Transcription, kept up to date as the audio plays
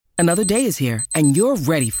Another day is here, and you're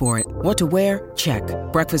ready for it. What to wear? Check.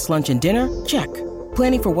 Breakfast, lunch, and dinner? Check.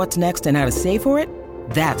 Planning for what's next and how to save for it?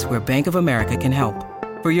 That's where Bank of America can help.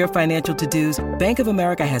 For your financial to-dos, Bank of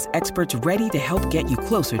America has experts ready to help get you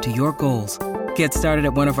closer to your goals. Get started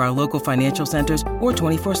at one of our local financial centers or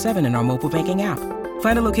 24/7 in our mobile banking app.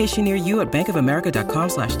 Find a location near you at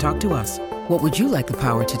bankofamerica.com/talktous. What would you like the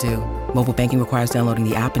power to do? Mobile banking requires downloading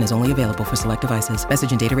the app and is only available for select devices.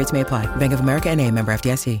 Message and data rates may apply. Bank of America N.A., member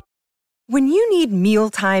FDIC. When you need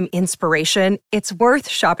mealtime inspiration, it's worth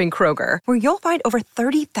shopping Kroger, where you'll find over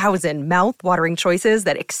 30,000 mouth-watering choices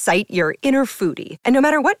that excite your inner foodie. And no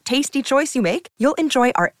matter what tasty choice you make, you'll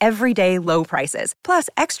enjoy our everyday low prices, plus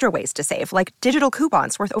extra ways to save, like digital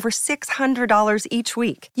coupons worth over $600 each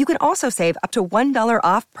week. You can also save up to $1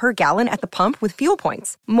 off per gallon at the pump with fuel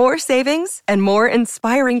points. More savings and more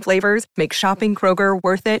inspiring flavors make shopping Kroger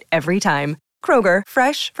worth it every time. Kroger,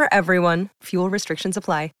 fresh for everyone. Fuel restrictions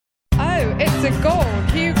apply. Oh, it's a goal.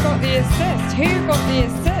 Who got the assist? Who got the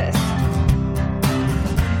assist?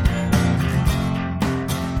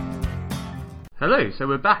 Hello, so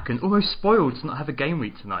we're back and almost spoiled to not have a game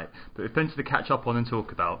week tonight, but we've plenty to catch up on and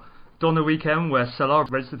talk about. On the weekend where Salah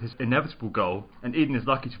registered his inevitable goal and Eden is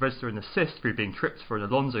lucky to register an assist through being tripped for an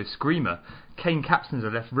Alonso screamer, Kane captains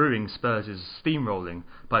are left ruining Spurs' steamrolling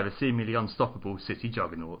by the seemingly unstoppable City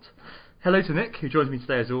juggernaut. Hello to Nick, who joins me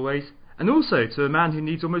today as always, and also to a man who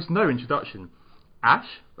needs almost no introduction.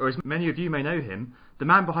 Ash, or as many of you may know him, the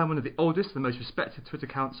man behind one of the oldest and most respected Twitter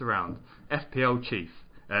accounts around, FPL Chief,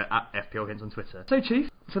 at FPL Hints on Twitter. So Chief,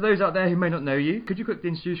 for those out there who may not know you, could you quickly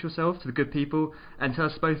introduce yourself to the good people and tell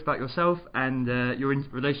us both about yourself and your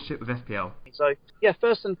relationship with FPL? So,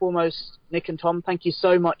 first and foremost, Nick and Tom, thank you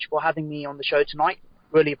so much for having me on the show tonight.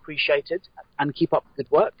 Really appreciate it, and keep up the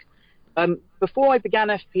good work. Before I began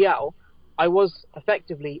FPL, I was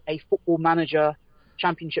effectively a football manager,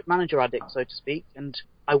 championship manager addict, so to speak, and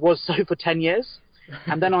I was so for 10 years.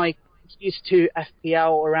 And then I introduced to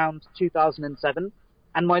FPL around 2007,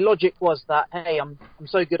 and my logic was that, hey, I'm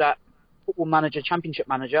so good at football manager, championship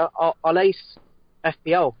manager, I'll ace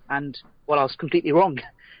FPL. And, well, I was completely wrong.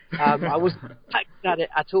 I wasn't at it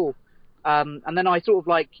at all. And then I sort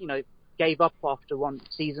of gave up after one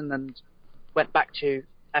season and went back to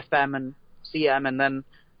FM and CM, and then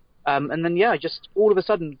I just all of a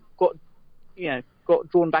sudden got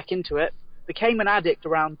drawn back into it, became an addict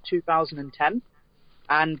around 2010,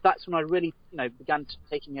 and that's when I really began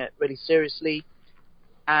taking it really seriously.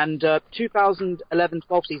 And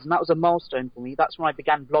 2011-12 season, that was a milestone for me. That's when I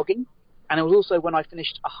began vlogging, and it was also when I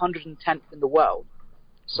finished 110th in the world.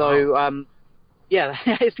 So wow.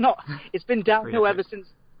 It's been downhill ever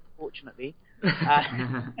since, fortunately.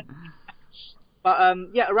 But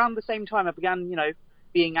around the same time I began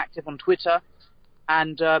being active on Twitter,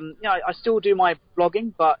 and I still do my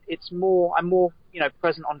blogging, but I'm more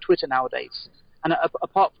present on Twitter nowadays. And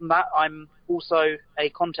apart from that, I'm also a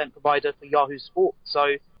content provider for Yahoo Sport,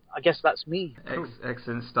 so I guess that's me.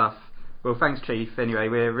 Excellent stuff. Well, thanks, Chief. Anyway,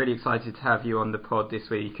 we're really excited to have you on the pod this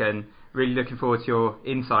week, and really looking forward to your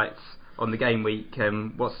insights on the game week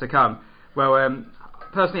and what's to come. Well,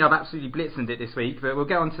 personally, I've absolutely blitzened it this week, but we'll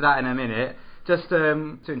get on to that in a minute. Just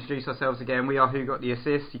to introduce ourselves again, we are Who Got the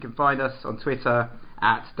Assist. You can find us on Twitter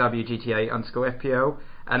at WGTA_FPL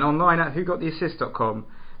and online at WhoGotTheAssist.com,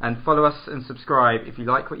 and follow us and subscribe if you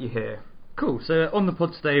like what you hear. Cool, so on the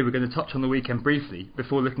pod today we're going to touch on the weekend briefly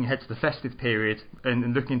before looking ahead to the festive period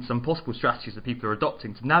and looking into some possible strategies that people are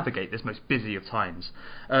adopting to navigate this most busy of times.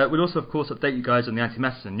 We'll also of course update you guys on the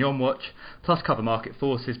Anti-Messers and Yon Watch, plus cover market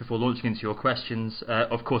forces before launching into your questions,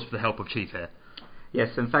 of course with the help of Chief here.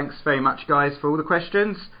 Yes, and thanks very much guys for all the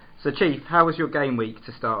questions. So Chief, how was your game week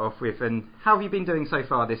to start off with, and how have you been doing so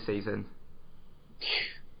far this season?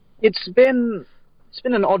 It's been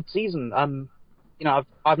an odd season.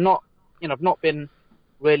 I've not been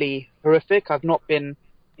really horrific. I've not been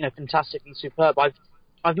fantastically superb.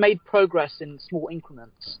 I've made progress in small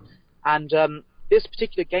increments, and this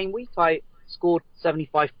particular game week I scored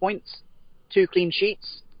 75 points, 2 clean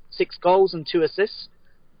sheets, 6 goals and 2 assists.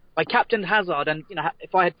 I captained Hazard, and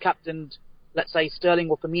if I had captained, let's say, Sterling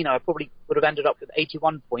or Firmino, I probably would have ended up with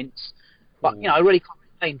 81 points. But I really can't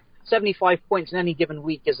complain. 75 points in any given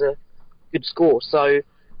week is a good score. So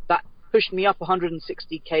that pushed me up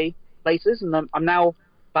 160k places, and I'm now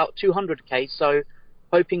about 200k. So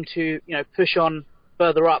hoping to push on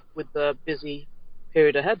further up with the busy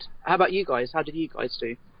period ahead. How about you guys? How did you guys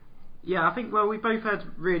do? Yeah, I think, we both had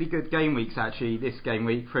really good game weeks, actually, this game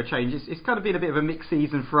week, for a change. It's kind of been a bit of a mixed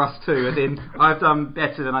season for us, too, as in, I've done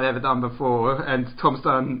better than I've ever done before, and Tom's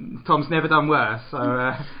never done worse, so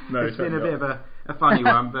no, it's been a bit of a funny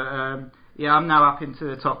one, but, I'm now up into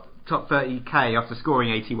the top top 30k after scoring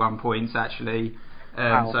 81 points actually.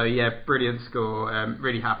 Wow. So yeah, brilliant score.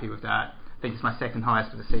 Really happy with that. I think it's my second highest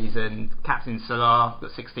for the season. Captain Salah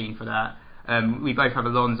got 16 for that. We both have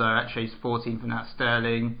Alonso actually, 14 from that.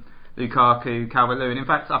 Sterling, Lukaku, Calvert-Lewin. In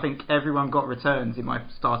fact, I think everyone got returns in my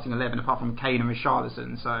starting 11 apart from Kane and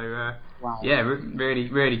Richarlison. So Wow. yeah,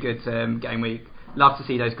 really good game week. Love to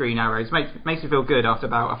see those green arrows. Makes me feel good after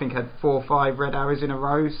about, I think I had 4 or 5 red arrows in a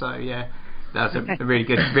row. So yeah, that's a really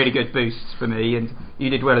good boost for me. And you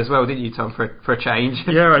did well as well, didn't you, Tom, for a change?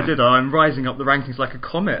 Yeah, I did. I'm rising up the rankings like a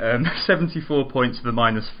comet. 74 points for the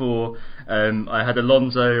 -4. I had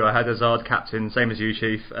Alonso, I had Hazard captain, same as you,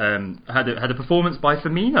 Chief. I had a performance by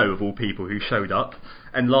Firmino of all people who showed up.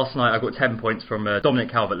 And last night I got 10 points from Dominic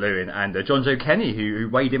Calvert-Lewin and John Joe Kenny, who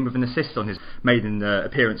weighed in with an assist on his maiden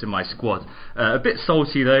appearance in my squad. A bit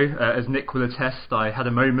salty though, as Nick will attest. I had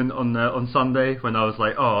a moment on Sunday when I was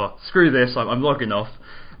like, oh, screw this, I'm logging off.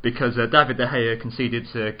 Because David De Gea conceded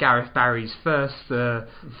to Gareth Barry's first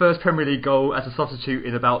Premier League goal as a substitute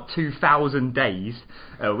in about 2,000 days,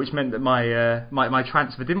 which meant that my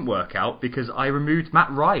transfer didn't work out because I removed Matt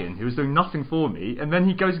Ryan, who was doing nothing for me, and then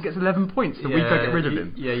he goes and gets 11 points the week I get rid of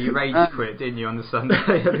him. Yeah, you rage quit, didn't you, on the Sunday?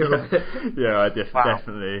 Yeah,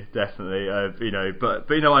 definitely. But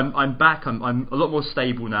you know, I'm back. I'm a lot more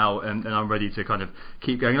stable now, and I'm ready to kind of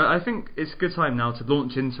keep going. I think it's a good time now to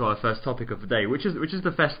launch into our first topic of the day, which is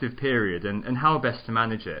the festive period and how best to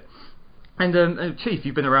manage it. And Chief,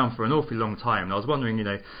 you've been around for an awfully long time, and I was wondering, you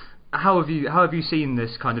know, how have you seen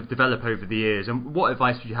this kind of develop over the years, and what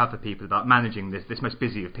advice would you have for people about managing this most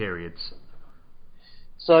busy of periods?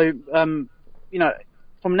 So, you know,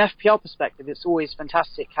 from an FPL perspective, it's always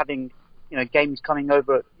fantastic having, you know, games coming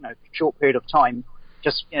over, you know, a short period of time.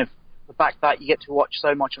 Just, you know, the fact that you get to watch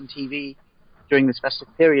so much on TV during this festive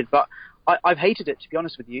period. But I've hated it, to be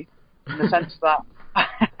honest with you, in the sense that,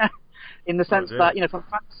 that, you know, from a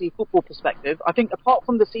fantasy football perspective, I think apart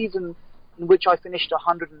from the season in which I finished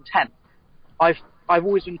 110, I've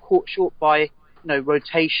always been caught short by, you know,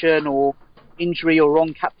 rotation or injury or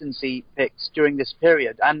wrong captaincy picks during this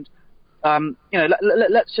period. And you know,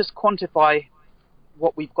 let's just quantify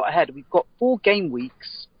what we've got ahead. We've got 4 game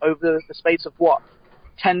weeks over the space of what,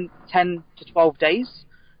 10 to 12 days,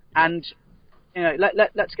 and you know,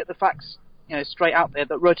 let's get the facts, you know, straight out there,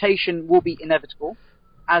 that rotation will be inevitable,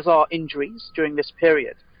 as are injuries during this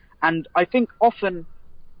period. And I think often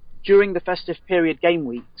during the festive period game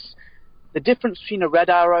weeks, the difference between a red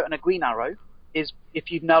arrow and a green arrow is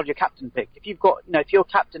if you've nailed your captain pick. If you've got, you know, if your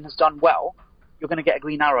captain has done well, you're going to get a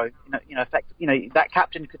green arrow. That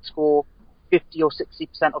captain could score 50 or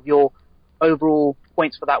 60% of your overall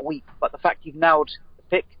points for that week. But the fact you've nailed the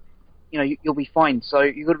pick, you know, you'll be fine. So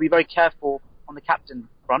you've got to be very careful on the captain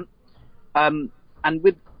front. And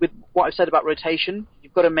with what I've said about rotation,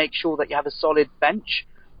 you've got to make sure that you have a solid bench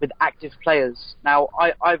with active players. Now,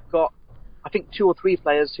 I've got, I think, 2 or 3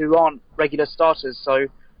 players who aren't regular starters, so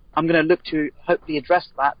I'm going to look to hopefully address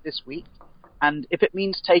that this week. And if it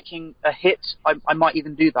means taking a hit, I might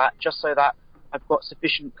even do that, just so that I've got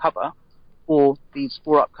sufficient cover for these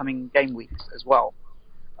 4 upcoming game weeks as well.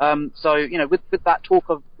 So, you know, with that talk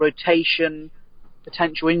of rotation,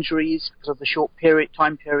 potential injuries because of the short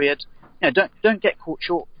time period, you know, don't get caught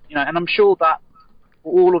short. You know, and I'm sure that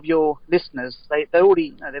for all of your listeners, they've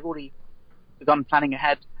already begun planning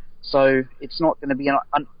ahead, so it's not going to be an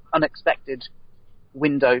unexpected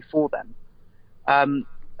window for them.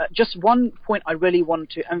 Just one point I really want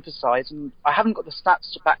to emphasise, and I haven't got the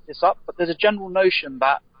stats to back this up, but there's a general notion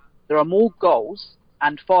that there are more goals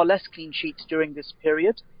and far less clean sheets during this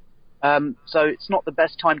period. So it's not the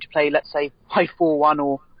best time to play, let's say, 5-4-1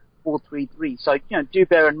 or 4-3-3. So, you know, do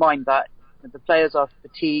bear in mind that the players are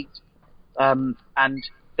fatigued, and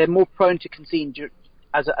they're more prone to concede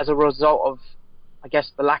as a result of, I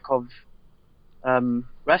guess, the lack of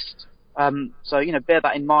rest. So, you know, bear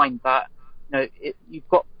that in mind, that, you know, you've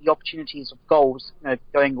got the opportunities of goals, you know,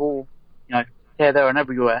 going all, you know, here, there, and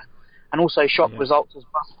everywhere, and also shock results as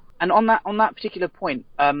well. And on that particular point,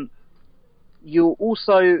 you'll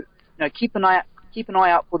also, you know, keep an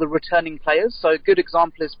eye out for the returning players. So a good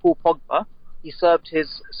example is Paul Pogba. He served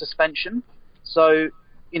his suspension, so,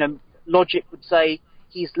 you know, logic would say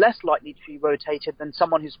he's less likely to be rotated than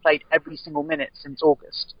someone who's played every single minute since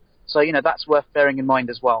August. So, you know, that's worth bearing in mind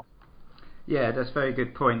as well. Yeah, that's a very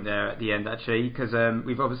good point there at the end, actually, because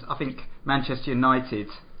I think Manchester United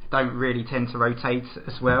don't really tend to rotate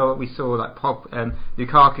as well. We saw like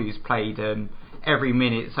Lukaku's played every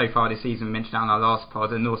minute so far this season, mentioned that on our last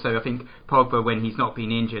pod, and also I think Pogba, when he's not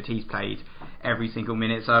been injured, he's played every single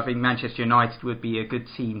minute. So I think Manchester United would be a good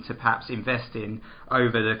team to perhaps invest in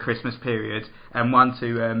over the Christmas period, and one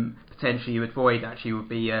to potentially avoid actually would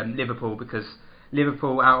be Liverpool, because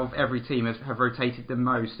Liverpool, out of every team, have rotated the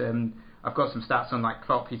most. I've got some stats on like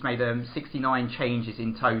Klopp. He's made 69 changes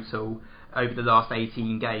in total over the last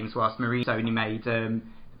 18 games, whilst Mourinho's only made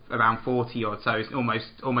around 40 odd. So it's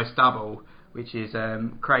almost double, which is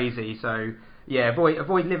crazy. So yeah,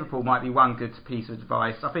 avoid Liverpool might be one good piece of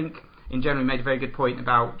advice. I think in general, you made a very good point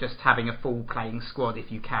about just having a full playing squad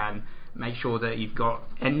if you can. Make sure that you've got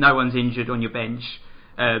and no one's injured on your bench.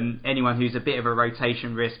 Anyone who's a bit of a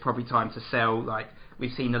rotation risk, probably time to sell. Like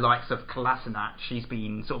we've seen the likes of Kolasinac, she's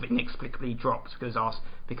been sort of inexplicably dropped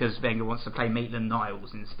because Wenger wants to play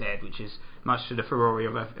Maitland-Niles instead, which is much to the furore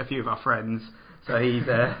of a few of our friends. So he's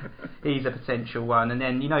a potential one. And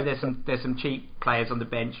then there's some cheap players on the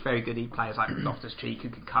bench, very good players like Loftus-Cheek, who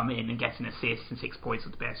can come in and get an assist and 6 points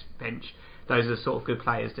on the best bench. Those are the sort of good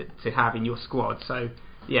players to have in your squad. So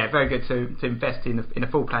yeah, very good to invest in a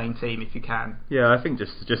full playing team if you can. Yeah, I think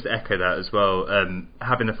just to echo that as well,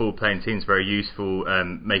 having a full playing team is very useful.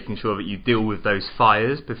 Making sure that you deal with those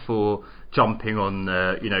fires before jumping on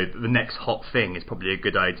the next hot thing is probably a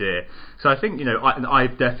good idea. So I think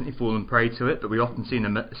I've definitely fallen prey to it, but we often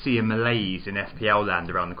see a malaise in FPL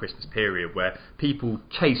land around the Christmas period where people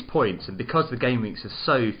chase points, and because the game weeks are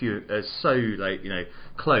so few,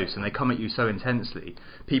 close, and they come at you so intensely,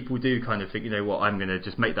 people do kind of think, I'm going to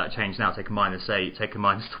just make that change now, take a -8, take a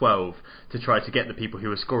 -12 to try to get the people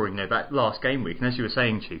who are scoring that last game week. And as you were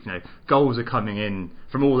saying, Chief, goals are coming in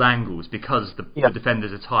from all angles because the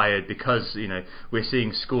defenders are tired, because we're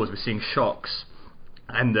seeing scores, we're seeing shocks,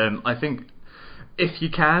 and I think if you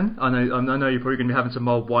can, I know you're probably going to be having some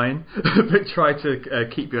mulled wine, but try to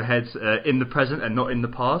keep your heads in the present and not in the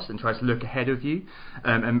past, and try to look ahead of you,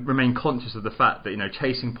 and remain conscious of the fact that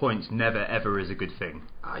chasing points never ever is a good thing.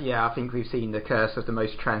 I think we've seen the curse of the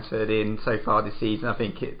most transferred in so far this season. I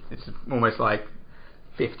think it's almost like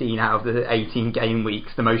 15 out of the 18 game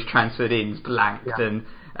weeks, the most transferred ins blanked,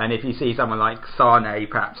 and if you see someone like Sane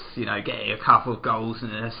perhaps getting a couple of goals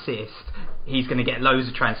and an assist, he's going to get loads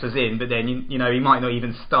of transfers in, but then he might not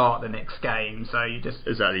even start the next game. So you just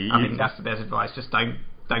exactly. I think that's the best advice. Just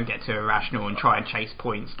don't get too irrational and try and chase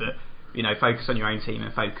points, but focus on your own team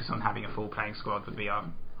and focus on having a full playing squad would be our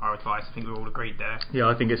advice. I think we're all agreed there. Yeah,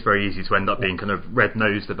 I think it's very easy to end up being kind of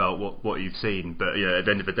red-nosed about what you've seen, but at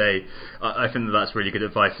the end of the day, I think that's really good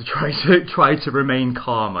advice to try to remain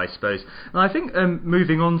calm, I suppose. And I think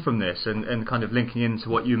moving on from this and kind of linking into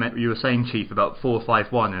what you were saying, Chief, about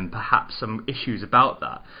 4-5-1 and perhaps some issues about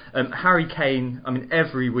that. Harry Kane, I mean,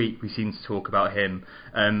 every week we seem to talk about him.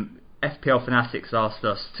 FPL Fanatics asked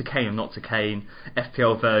us to Kane or not to Kane.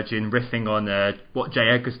 FPL Virgin riffing on what Jay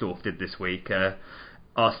Eggersdorf did this week.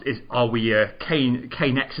 Are we Kane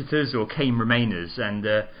Exeters or Kane Remainers? And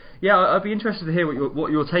I'd be interested to hear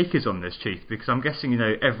what your take is on this, Chief, because I'm guessing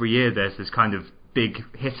every year there's this kind of big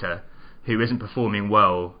hitter who isn't performing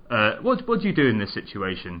well. What do you do in this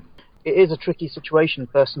situation? It is a tricky situation,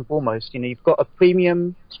 first and foremost. You've got a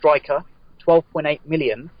premium striker, 12.8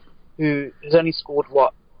 million, who has only scored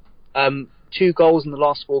 2 goals in the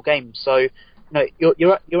last 4 games. So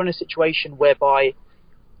you're in a situation whereby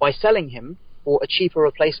by selling him for a cheaper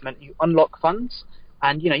replacement, you unlock funds,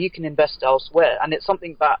 and you can invest elsewhere. And it's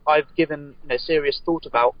something that I've given serious thought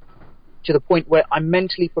about, to the point where I'm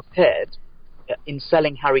mentally prepared in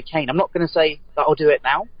selling Harry Kane. I'm not going to say that I'll do it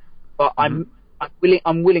now, but I'm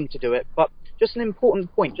willing to do it. But just an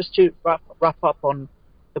important point, just to wrap up on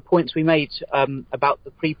the points we made about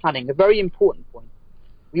the pre-planning, a very important point.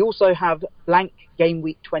 We also have blank game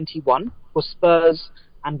week 21 for Spurs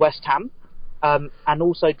and West Ham. And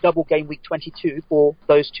also double game week 22 for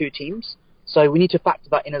those 2 teams. So we need to factor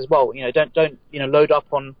that in as well. Don't load up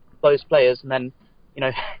on those players and then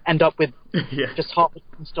end up with just half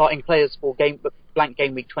starting players for blank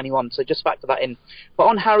game week 21. So just factor that in. But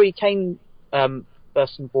on Harry Kane,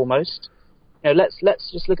 first and foremost,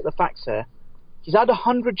 let's just look at the facts here. He's had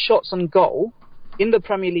 100 shots on goal in the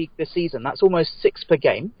Premier League this season. That's almost 6 per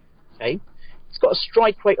game. Okay, he's got a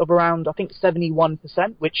strike rate of around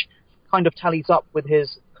 71%, which kind of tallies up with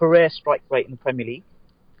his career strike rate in the Premier League.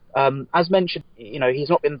 As mentioned, he's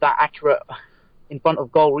not been that accurate in front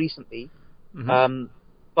of goal recently. Mm-hmm.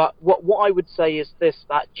 But what I would say is this,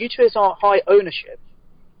 that due to his high ownership,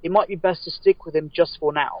 it might be best to stick with him just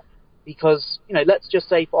for now. Because, let's just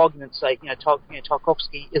say, for argument's sake,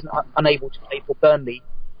 Tarkowski isn't unable to play for Burnley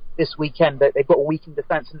this weekend. They've got a weak in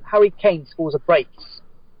defence, and Harry Kane scores a brace.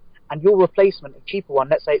 And your replacement, a cheaper one,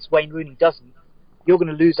 let's say it's Wayne Rooney, doesn't, you're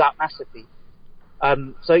going to lose out massively.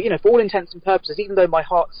 So, for all intents and purposes, even though my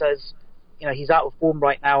heart says he's out of form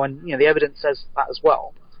right now, and the evidence says that as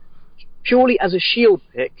well. Purely as a shield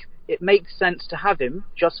pick, it makes sense to have him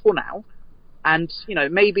just for now, and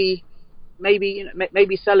maybe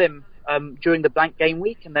sell him during the blank game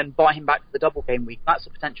week and then buy him back for the double game week. That's a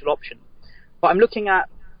potential option. But I'm looking at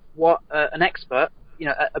what an expert,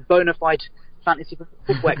 a bona fide fantasy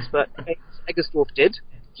football expert, Eggersdorf did.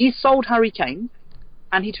 He sold Harry Kane,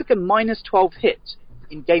 and he took a -12 hit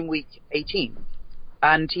in game week 18,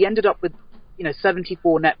 and he ended up with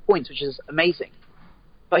 74 net points, which is amazing.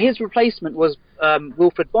 But his replacement was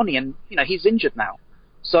Wilfred Bonney, and he's injured now.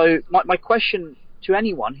 So my question to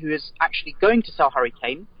anyone who is actually going to sell Harry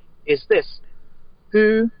Kane is this: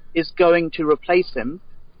 who is going to replace him,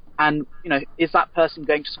 and is that person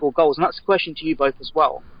going to score goals? And that's a question to you both as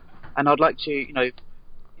well. And I'd like to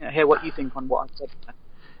hear what you think on what I've said there.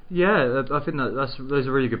 Yeah, I think those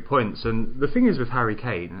are really good points. And the thing is with Harry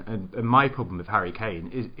Kane, and my problem with Harry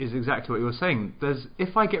Kane is exactly what you were saying.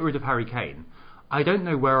 If I get rid of Harry Kane, I don't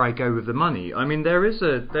know where I go with the money. I mean, there is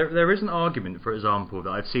an argument, for example, that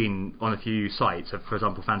I've seen on a few sites, for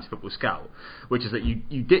example, Fantasy Football Scout, which is that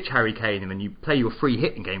you ditch Harry Kane and then you play your free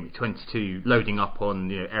hit in game week 22, loading up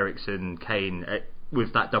on Eriksen, Kane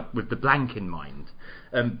with the blank in mind.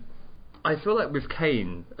 I feel like with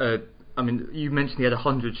Kane, I mean, you mentioned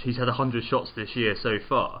he's had 100 shots this year so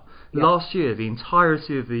far. Yeah. Last year, the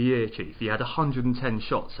entirety of the year, Chief, he had 110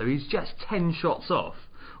 shots, so he's just 10 shots off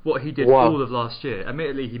what he did all of last year.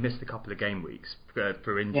 Admittedly, he missed a couple of game weeks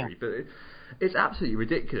for injury, but it's absolutely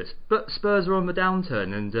ridiculous. But Spurs are on the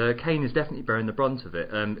downturn, and Kane is definitely bearing the brunt of it.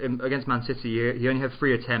 Against Man City, he only had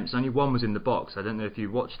 3 attempts, only one was in the box. I don't know if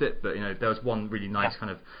you watched it, but there was one really nice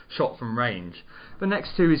kind of shot from range. The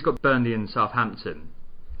next 2, he's got Burnley and Southampton.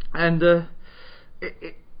 And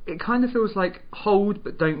it kind of feels like hold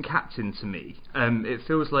but don't captain to me. It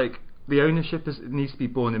feels like the ownership needs to be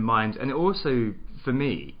borne in mind, and it also, for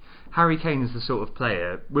me, Harry Kane is the sort of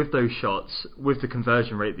player with those shots, with the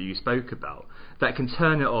conversion rate that you spoke about, that can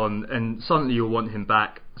turn it on, and suddenly you'll want him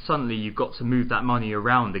back. Suddenly you've got to move that money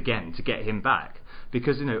around again to get him back.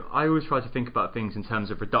 Because I always try to think about things in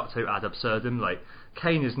terms of reductio ad absurdum. Like,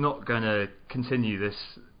 Kane is not going to continue this.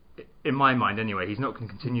 In my mind anyway, he's not going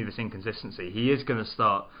to continue this inconsistency. He is going to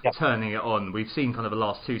start turning it on. We've seen kind of the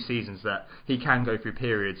last 2 seasons that he can go through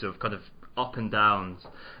periods of kind of up and downs,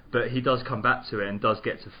 but he does come back to it and does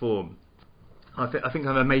get to form. I think kind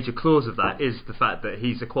of a major clause of that is the fact that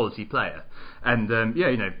he's a quality player. And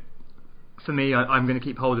for me, I'm going to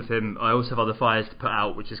keep hold of him. I also have other fires to put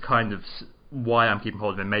out, which is kind of why I'm keeping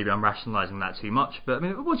hold of him. Maybe I'm rationalising that too much, but I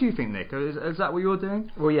mean, what do you think, Nick? Is that what you're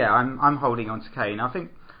doing? Well, yeah, I'm holding on to Kane. I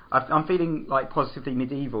think I'm feeling like positively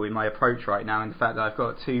medieval in my approach right now, in the fact that I've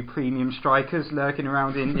got 2 premium strikers lurking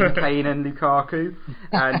around in Kane and Lukaku,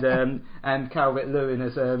 and Calvert-Lewin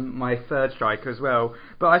as my 3rd striker as well.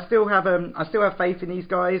 But I still have faith in these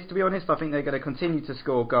guys. To be honest, I think they're going to continue to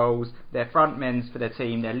score goals. They're front men for their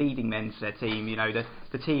team. They're leading men for their team.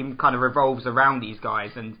 The team kind of revolves around these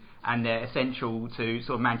guys, and they're essential to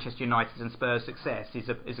sort of Manchester United's and Spurs' success.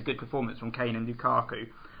 Is a good performance from Kane and Lukaku.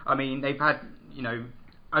 I mean, they've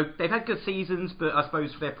had good seasons, but I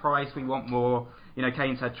suppose for their price we want more.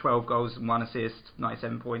 Kane's had 12 goals and 1 assist,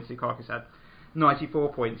 97 points. Lukaku's had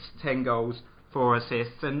 94 points, 10 goals, 4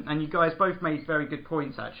 assists, and you guys both made very good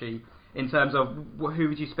points actually in terms of who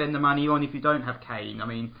would you spend the money on if you don't have Kane. I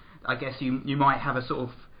mean, I guess you might have a sort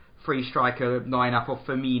of free striker line-up of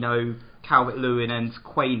Firmino, Calvert-Lewin and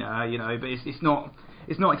Quainer, but it's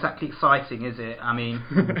not exactly exciting, is it? I mean,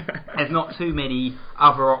 there's not too many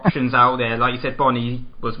other options out there. Like you said, Bonney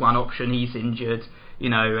was one option. He's injured.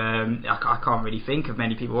 I can't really think of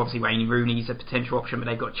many people. Obviously, Wayne Rooney's a potential option, but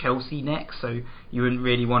they've got Chelsea next, so you wouldn't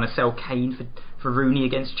really want to sell Kane for Rooney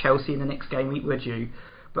against Chelsea in the next game week, would you?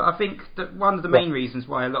 But I think that one of the main reasons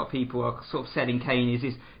why a lot of people are sort of selling Kane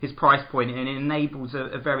is his price point, and it enables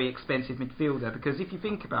a very expensive midfielder. Because if you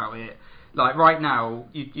think about it, like right now,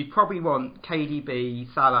 you'd probably want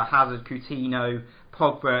KDB, Salah, Hazard, Coutinho,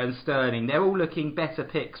 Pogba and Sterling. They're all looking better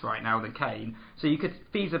picks right now than Kane. So you could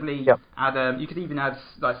feasibly add, you could even add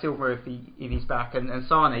like Silva if he's back, and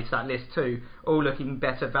Sane to that list too, all looking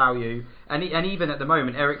better value. And even at the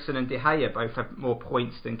moment, Eriksen and De Gea both have more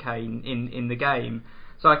points than Kane in the game.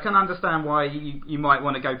 So I can understand why you might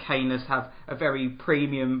want to go Kane as have a very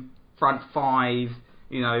premium front 5,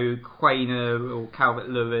 Quainer or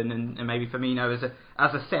Calvert-Lewin and maybe Firmino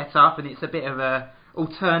as a setup, and it's a bit of a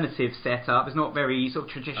alternative setup. It's not very sort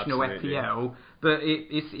of traditional FPL, but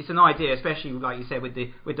it's an idea, especially like you said with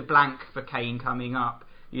the blank for Kane coming up.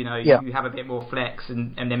 You have a bit more flex,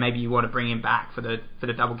 and then maybe you want to bring him back for the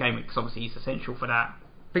double game week, because obviously he's essential for that.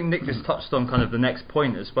 I think Nick just touched on kind of the next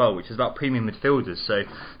point as well, which is about premium midfielders. So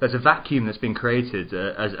there's a vacuum that's been created,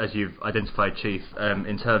 as you've identified, Chief,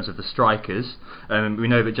 in terms of the strikers. We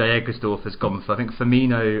know that Jay Eggersdorf has gone for, I think,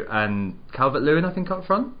 Firmino and Calvert-Lewin, I think, up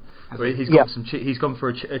front. He's gone for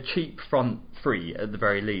a cheap front three at the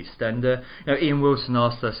very least. And Ian Wilson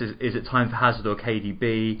asked us, is it time for Hazard or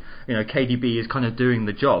KDB? KDB is kind of doing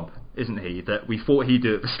the job, isn't he, that we thought he'd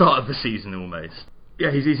do at the start of the season almost. Yeah,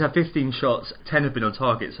 he's had 15 shots, 10 have been on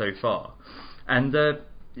target so far. And,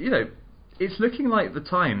 it's looking like the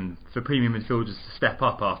time for premium midfielders to step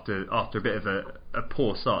up after a bit of a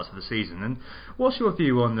poor start to the season. And what's your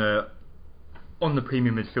view on the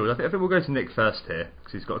premium midfield? I think we'll go to Nick first here,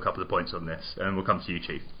 because he's got a couple of points on this, and we'll come to you,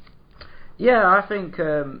 Chief. Yeah, I think,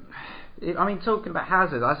 talking about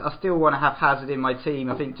Hazard, I still want to have Hazard in my team.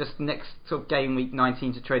 I think just next sort of game week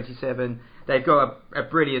 19 to 27, they've got a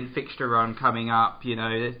brilliant fixture run coming up. He's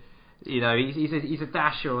a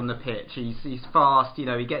dasher on the pitch. He's fast.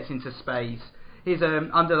 He gets into space. His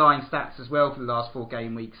underlying stats as well for the last 4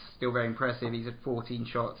 game weeks still very impressive. He's had 14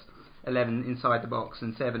 shots, 11 inside the box,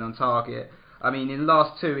 and 7 on target. I mean, in the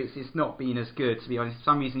last 2, it's not been as good, to be honest. For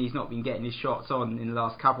some reason, he's not been getting his shots on in the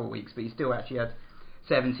last couple of weeks, but he still actually had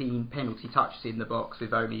 17 penalty touches in the box,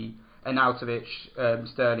 with only Arnautovic,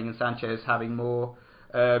 Sterling and Sanchez having more.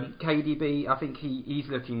 KDB, I think he's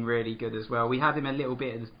looking really good as well. We had him a little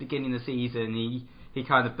bit at the beginning of the season. He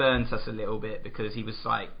kind of burnt us a little bit because he was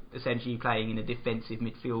like essentially playing in a defensive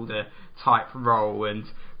midfielder type role, and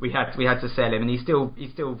we had to sell him. And he's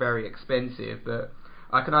still very expensive, but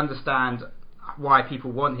I can understand why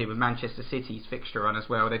people want him with Manchester City's fixture run as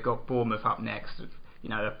well. They've got Bournemouth up next,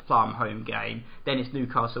 a plum home game. Then it's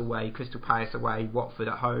Newcastle away, Crystal Palace away, Watford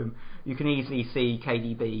at home. You can easily see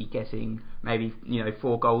KDB getting maybe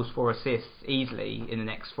 4 goals, 4 assists easily in the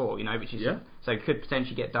next 4. Which is so could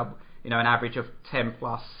potentially get double, an average of 10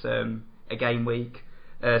 plus a game week.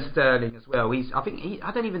 Sterling as well.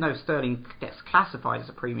 I don't even know if Sterling gets classified as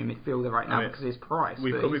a premium midfielder right now because of his price.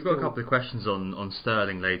 We've got a couple of questions on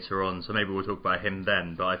Sterling later on, so maybe we'll talk about him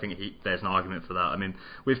then. But I think there's an argument for that. I mean,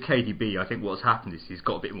 with KDB, I think what's happened is he's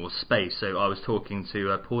got a bit more space. So I was talking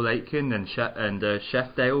to Paul Aitken and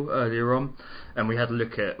Shefdale earlier on, and we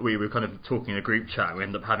were kind of talking in a group chat. And we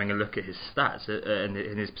ended up having a look at his stats and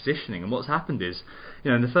his positioning. And what's happened is,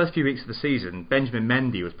 in the first few weeks of the season, Benjamin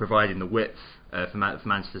Mendy was providing the width for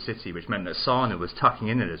Manchester City, which meant that Sana was tucking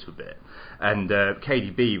in a little bit, and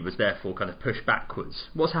KDB was therefore kind of pushed backwards.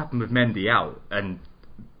 What's happened with Mendy out and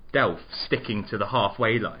Delph sticking to the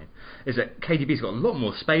halfway line is that KDB's got a lot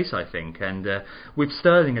more space, I think, and with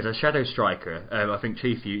Sterling as a shadow striker, I think,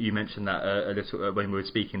 Chief, you mentioned that a little when we were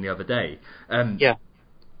speaking the other day.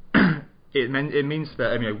 It means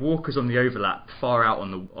that Walker's on the overlap far out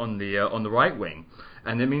on the right wing.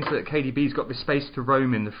 And it means that KDB's got this space to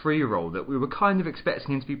roam in the free role that we were kind of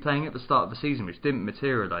expecting him to be playing at the start of the season, which didn't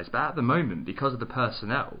materialise. But at the moment, because of the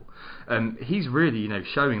personnel, he's really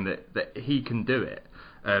showing that he can do it,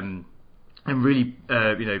 and really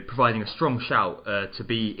providing a strong shout to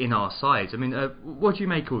be in our sides. I mean, what do you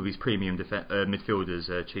make of all these premium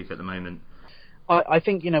midfielders, Chief, at the moment? I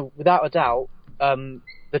think without a doubt,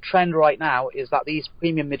 the trend right now is that these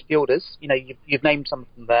premium midfielders, you've named some of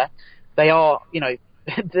them there, they are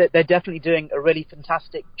they're definitely doing a really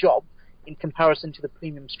fantastic job in comparison to the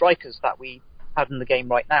premium strikers that we have in the game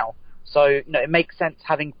right now. So, it makes sense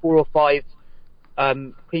having 4 or 5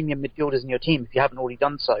 premium midfielders in your team if you haven't already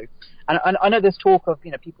done so. And I know there's talk of,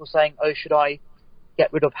 people saying, oh, should I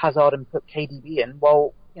get rid of Hazard and put KDB in?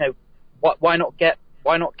 Well, why not get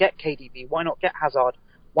KDB? Why not get Hazard?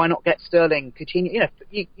 Why not get Sterling, Coutinho?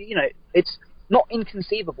 It's not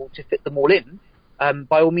inconceivable to fit them all in.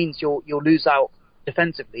 By all means, you'll lose out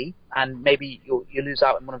defensively, and maybe you'll lose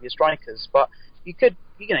out in one of your strikers. But you can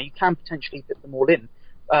potentially fit them all in.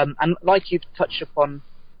 And like you've touched upon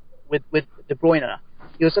with De Bruyne,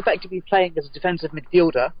 he was effectively playing as a defensive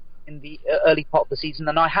midfielder in the early part of the season,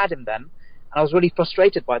 and I had him then, and I was really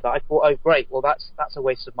frustrated by that. I thought, oh great, well that's a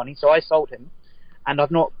waste of money. So I sold him, and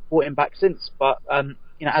I've not bought him back since. But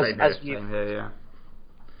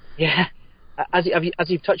as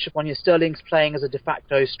you've touched upon, Sterling's playing as a de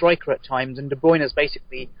facto striker at times, and De Bruyne is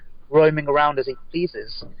basically roaming around as he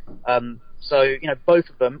pleases. So both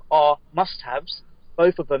of them are must-haves.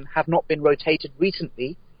 Both of them have not been rotated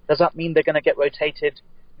recently. Does that mean they're going to get rotated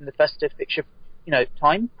in the festive fixture,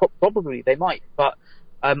 time? Probably they might, but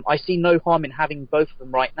I see no harm in having both of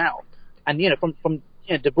them right now. And from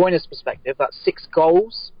De Bruyne's perspective, that's 6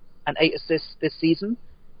 goals and 8 assists this season.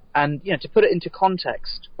 And to put it into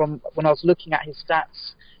context, from when I was looking at his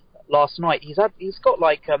stats last night, he's got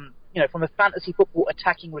from a fantasy football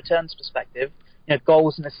attacking returns perspective,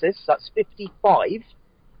 goals and assists. That's 55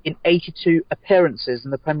 in 82 appearances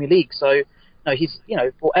in the Premier League. So, he's,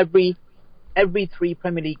 for every 3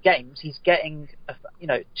 Premier League games, he's getting,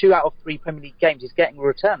 2 out of 3 Premier League games, he's getting a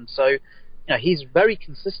return. So, he's very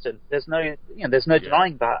consistent. There's no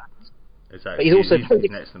denying that. Exactly. But he's also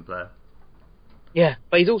an excellent player. Yeah,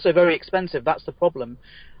 but he's also very expensive. That's the problem.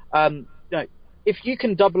 If you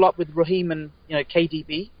can double up with Raheem and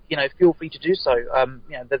KDB, feel free to do so.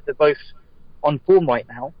 They're both on form right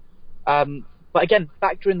now. But again,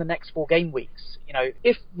 factor in the next 4 game weeks.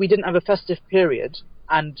 If we didn't have a festive period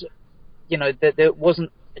and there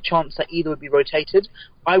wasn't a chance that either would be rotated,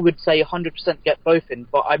 I would say 100% get both in.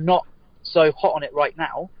 But I'm not so hot on it right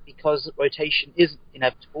now because rotation is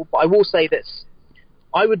inevitable. But I will say this: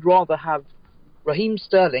 I would rather have Raheem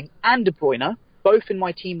Sterling and De Bruyne both in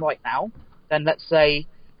my team right now than, let's say,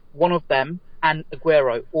 one of them and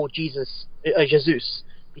Aguero or Jesus,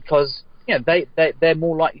 because they're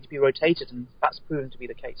more likely to be rotated, and that's proven to be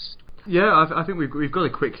the case. Yeah, I think we've got to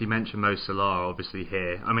quickly mention Mo Salah obviously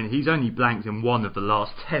here. I mean, he's only blanked in one of the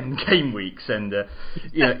last 10 game weeks, and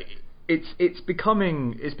it's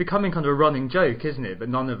becoming kind of a running joke, isn't it? But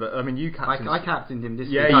none of it. I mean, you captained. I captained him this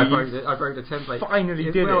week. Yeah, I broke the template. Finally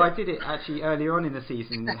did it. Well, I did it actually earlier on in the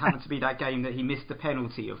season. It happened to be that game that he missed the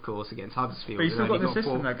penalty, of course, against Huddersfield. But he still got an assist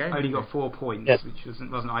in that game. Only got 4 points, which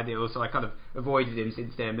wasn't ideal. So I kind of avoided him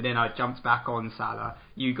since then. But then I jumped back on Salah.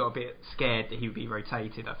 You got a bit scared that he would be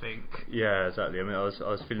rotated, I think. Yeah, exactly. I mean, I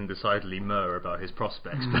was feeling decidedly myrrh about his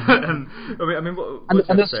prospects. But, I mean,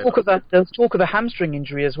 and there's talk of a hamstring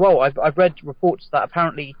injury as well. I've read reports that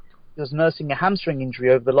apparently he was nursing a hamstring injury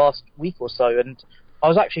over the last week or so, and I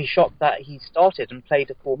was actually shocked that he started and played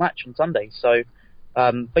a full match on Sunday. So,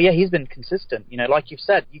 but yeah, he's been consistent. Like you've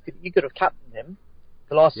said, you could have captained him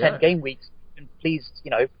the last 10 game weeks. Been pleased,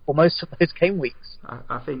 for most of those game weeks.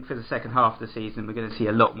 I think for the second half of the season, we're going to see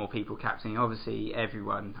a lot more people captaining. Obviously,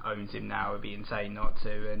 everyone owns him now. It'd be insane not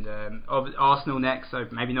to. And Arsenal next, so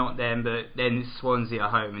maybe not them, but then Swansea at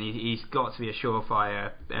home, and he's got to be a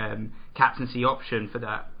surefire captaincy option for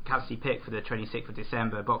that captaincy pick for the 26th of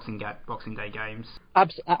December Boxing Day games.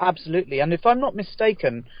 Absolutely, and if I'm not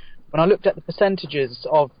mistaken, when I looked at the percentages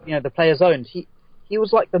of the players owned, he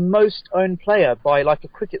was like the most owned player by like a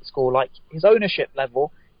cricket score. Like his ownership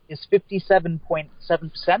level is 57.7%,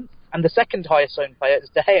 and the second highest owned player is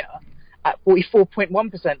De Gea at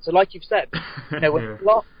 44.1%. So, like you've said,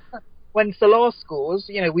 when Salah scores,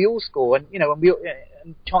 we all score, and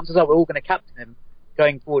and chances are we're all going to captain him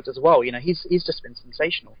going forward as well. He's just been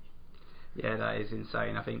sensational. Yeah, that is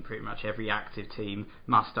insane. I think pretty much every active team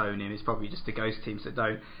must own him. It's probably just the ghost teams that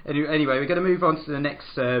don't. Anyway, we're going to move on to the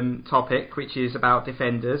next topic, which is about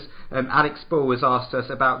defenders. Alex Ball has asked us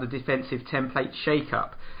about the defensive template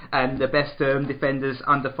shake-up and the best defenders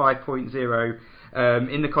under 5.0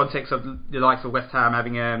 in the context of the likes of West Ham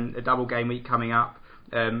having a double game week coming up.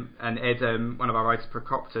 And Ed, one of our writers,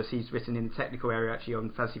 Procoptus, he's written in the technical area actually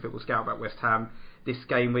on Fantasy Football Scout about West Ham this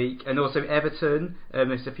game week, and also Everton.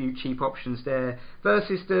 There's a few cheap options there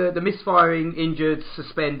versus the misfiring, injured,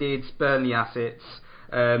 suspended Burnley assets.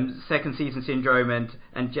 Second season syndrome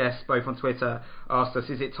and Jess both on Twitter asked us,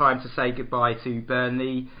 is it time to say goodbye to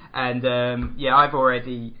Burnley? And I've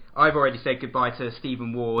already said goodbye to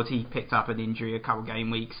Stephen Ward. He picked up an injury a couple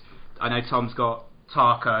game weeks. I know Tom's got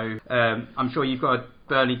Tarko. I'm sure you've got a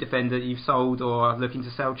Burnley defender that you've sold or are looking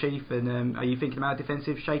to sell, Chief, and are you thinking about a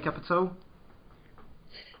defensive shake-up at all?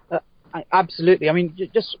 Absolutely. I mean,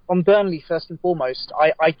 just on Burnley first and foremost,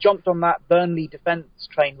 I jumped on that Burnley defence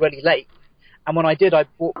train really late, and when I did, I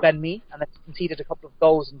bought Ben Mee, and then conceded a couple of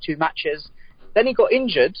goals in 2 matches. Then he got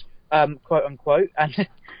injured, quote unquote, and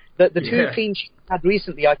the 2 clean sheets he had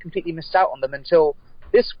recently, I completely missed out on them until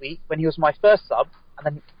this week when he was my first sub,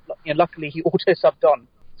 and then luckily he auto subbed on.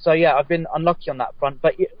 So yeah, I've been unlucky on that front.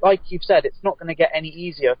 But like you've said, it's not going to get any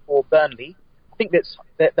easier for Burnley. I think that's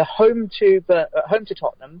the home to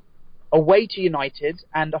Tottenham, away to United,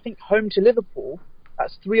 and I think home to Liverpool.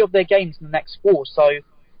 That's 3 of their games in the next 4. So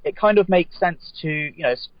it kind of makes sense to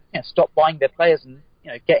stop buying their players and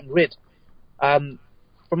getting rid. From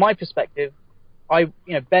my perspective,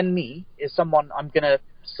 Ben Mee is someone I'm going to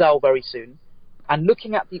sell very soon. And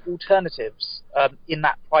looking at the alternatives in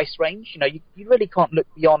that price range, you really can't look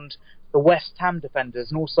beyond the West Ham defenders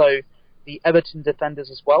and also the Everton defenders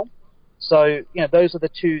as well. So those are the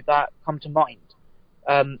 2 that come to mind.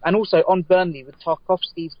 And also on Burnley with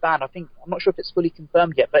Tarkowski's ban, I'm not sure if it's fully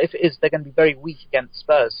confirmed yet, but if it is, they're going to be very weak against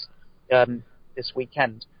Spurs this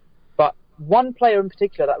weekend. But one player in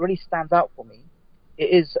particular that really stands out for me, it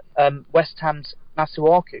is West Ham's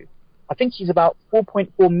Masuaku. I think he's about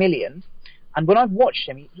 4.4 million, And when I've watched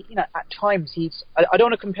him, at times I don't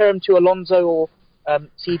want to compare him to Alonso or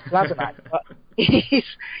Sead Kolasinac, but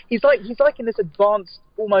he's like in this advanced,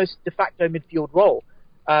 almost de facto midfield role.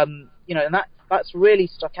 And that's really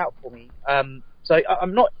stuck out for me. So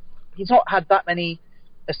he's not had that many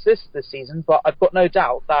assists this season, but I've got no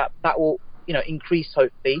doubt that will increase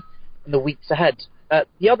hopefully in the weeks ahead.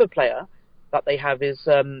 The other player that they have is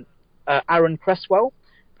Aaron Cresswell,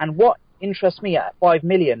 and what interests me at 5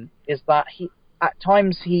 million is that at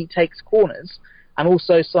times he takes corners and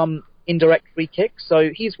also some indirect free kicks, so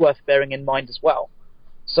he's worth bearing in mind as well.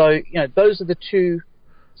 So those are the two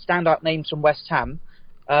standout names from West Ham.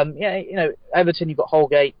 Everton, you've got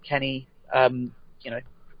Holgate, Kenny,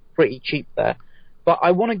 pretty cheap there. But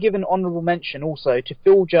I want to give an honourable mention also to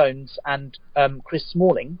Phil Jones and Chris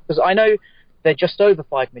Smalling, because I know they're just over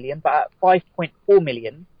 5 million, but at 5.4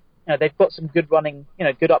 million, they've got some good running,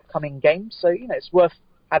 good upcoming games. So it's worth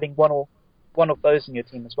having one of those in your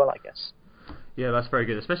team as well, I guess. Yeah, that's very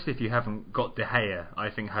good, especially if you haven't got De Gea. I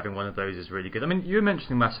think having one of those is really good. I mean, you were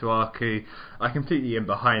mentioning Masuaku. I completely am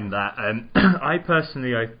behind that. I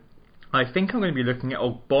personally, I think I'm going to be looking at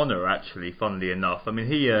Ogbonna, actually, funnily enough. I mean,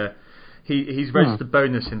 he's registered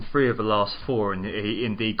bonus in 3 of the last 4, and he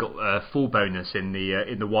indeed got a full bonus in the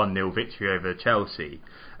 1-0 victory over Chelsea.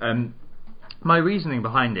 My reasoning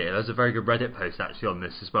behind it, there's a very good Reddit post actually on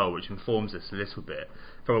this as well, which informs this a little bit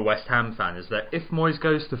from a West Ham fan, is that if Moyes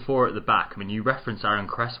goes to 4 at the back, I mean, you referenced Aaron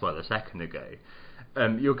Cresswell a second ago,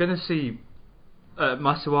 you're going to see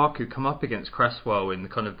Masuaku come up against Cresswell in the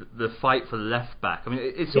kind of the fight for the left back. I mean,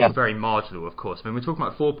 it's all very marginal, of course. I mean, we're talking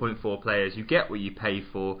about 4.4 players. You get what you pay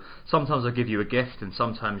for. Sometimes they'll give you a gift, and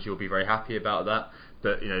sometimes you'll be very happy about that.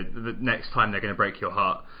 But the next time they're going to break your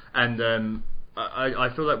heart. And I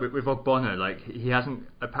feel like with Ogbonna, like he hasn't,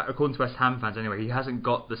 according to West Ham fans anyway, he hasn't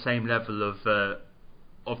got the same level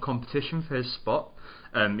of competition for his spot.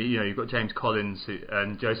 You've got James Collins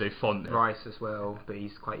and Jose Font, Rice as well, but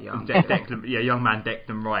he's quite young. Young man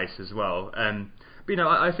Declan Rice as well. But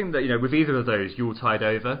I think that with either of those, you're tied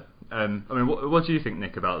over. I mean, what do you think,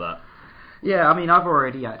 Nick, about that? Yeah, I mean, I've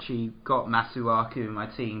already actually got Masuaku in my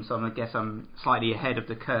team, so I guess I'm slightly ahead of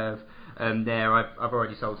the curve. There, I've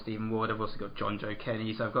already sold Stephen Ward. I've also got John Joe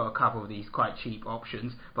Kenny, so I've got a couple of these quite cheap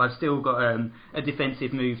options. But I've still got a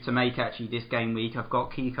defensive move to make actually this game week. I've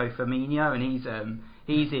got Kiko Firmino, and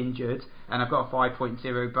he's injured, and I've got a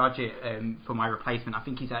 5.0 budget for my replacement. I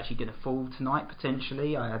think he's actually going to fall tonight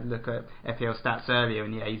potentially. I had a look at FPL stats earlier,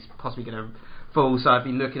 and he's possibly going to fall. So I've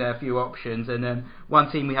been looking at a few options, and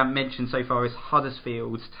one team we haven't mentioned so far is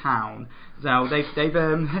Huddersfield Town. Now they've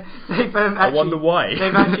actually, I wonder why.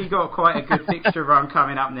 They've actually got quite a good fixture run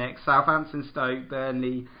coming up next. Southampton, Stoke,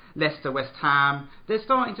 Burnley, Leicester, West Ham. They're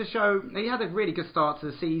starting to show. They had a really good start to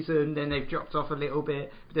the season, then they've dropped off a little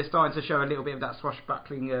bit. But they're starting to show a little bit of that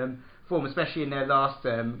swashbuckling form, especially in their last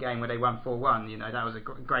game where they won 4-1. That was a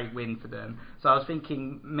great win for them. So I was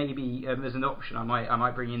thinking maybe as an option, I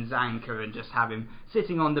might bring in Zanka and just have him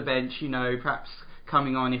sitting on the bench. Perhaps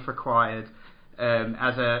coming on if required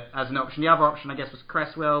as an option. The other option, I guess, was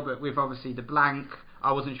Cresswell, but with obviously the blank,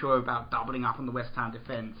 I wasn't sure about doubling up on the West Ham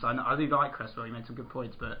defence. I do like Cresswell, he made some good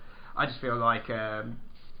points, but I just feel like,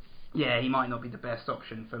 he might not be the best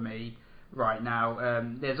option for me right now.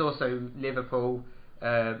 There's also Liverpool.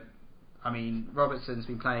 Robertson's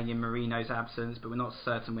been playing in Marino's absence, but we're not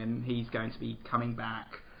certain when he's going to be coming back.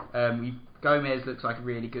 Gomez looks like a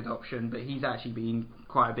really good option, but he's actually been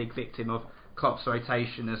quite a big victim of Klopp's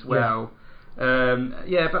rotation as well.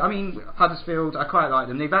 But Huddersfield, I quite like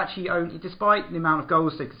them. They've actually only, despite the amount of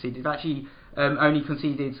goals they conceded, they've actually only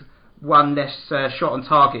conceded one less shot on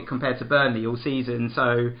target compared to Burnley all season.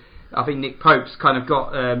 So I think Nick Pope's kind of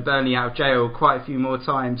got Burnley out of jail quite a few more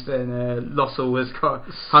times than Lossell has got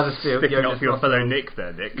Huddersfield. Sticking up for your fellow Nick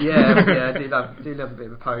there, Nick. I do love a bit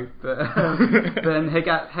of a Pope. But then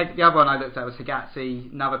the other one I looked at was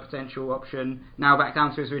Higazi, another potential option. Now back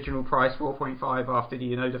down to his original price, 4.5 after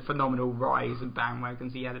the phenomenal rise and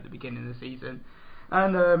bandwagons he had at the beginning of the season.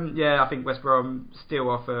 And I think West Brom still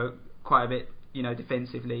offer quite a bit,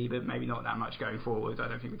 defensively, but maybe not that much going forward. I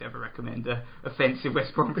don't think we'd ever recommend an offensive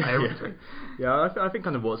West Brom player. I think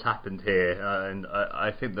kind of what's happened here, and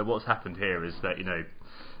I think that what's happened here is that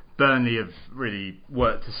Burnley have really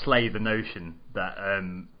worked to slay the notion that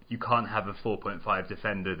you can't have a 4.5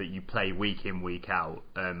 defender that you play week in, week out.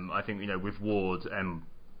 I think with Ward and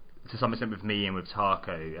to some extent with me and with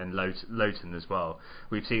Tarko and Lowton as well,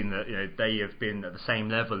 we've seen that they have been at the same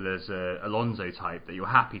level as Alonso type, that you're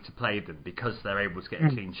happy to play them because they're able to get a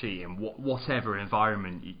clean sheet in whatever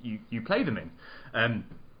environment you play them in.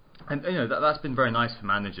 And that's been very nice for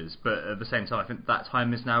managers, but at the same time, I think that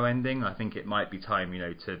time is now ending. I think it might be time,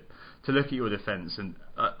 to look at your defence. And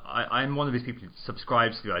I'm one of these people who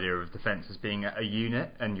subscribes to the idea of defence as being a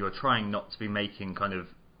unit, and you're trying not to be making kind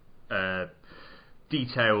of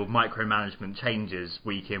detailed micromanagement changes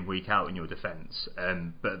week in, week out in your defence.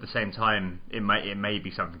 But at the same time, it may be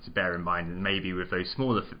something to bear in mind, and maybe with those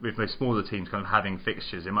smaller teams kind of having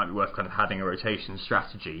fixtures, it might be worth kind of having a rotation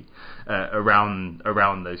strategy around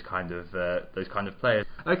those kind of players.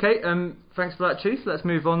 Okay, thanks for that, Chief. Let's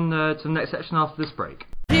move on to the next section after this break.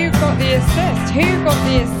 Who got the assist? Who got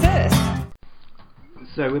the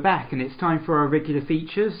assist? So we're back, and it's time for our regular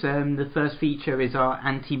features. The first feature is our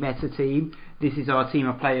anti-meta team. This is our team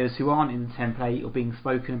of players who aren't in the template or being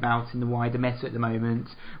spoken about in the wider meta at the moment.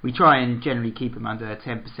 We try and generally keep them under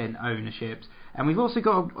 10% ownership. And we've also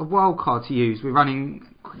got a wild card to use. We're running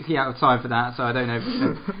quickly out of time for that, so I don't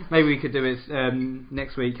know. Maybe we could do it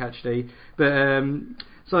next week, actually. But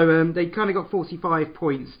so they kind of got 45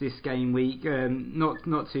 points this game week.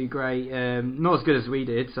 Not too great. Not as good as we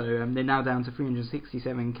did. So they're now down to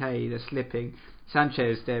 367k. They're slipping.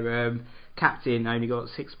 Sanchez, their captain, only got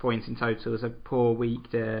 6 points in total. It was a poor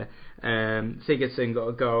week there. Sigurdsson got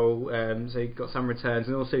a goal, so he got some returns,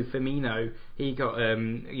 and also Firmino, he got a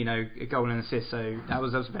goal and assist. So that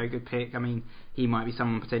was a very good pick. I mean, he might be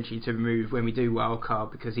someone potentially to remove when we do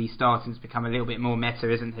wildcard, because he's starting to become a little bit more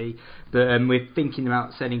meta, isn't he? But we're thinking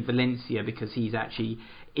about selling Valencia because he's actually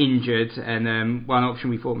injured, and one option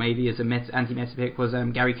we thought maybe as an anti-meta pick was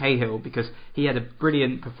Gary Cahill, because he had a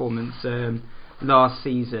brilliant performance last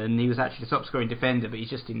season. He was actually the top scoring defender, but he's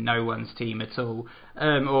just in no one's team at all.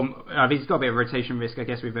 He's got a bit of rotation risk, I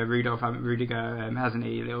guess, with Rudiger, hasn't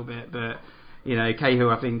he, a little bit, but Cahill,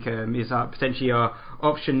 I think, is potentially our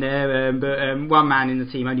option there. But one man in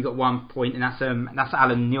the team only got 1 point, and that's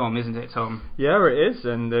Alan Nyom, isn't it, Tom? Yeah, it is,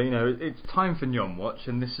 and it's time for Nyom Watch,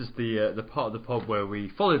 and this is the part of the pod where we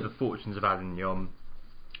follow the fortunes of Alan Nyom.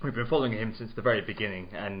 We've been following him since the very beginning,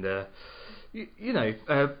 and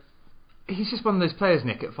he's just one of those players,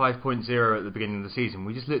 Nick, at 5.0 at the beginning of the season.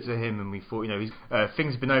 We just looked at him and we thought,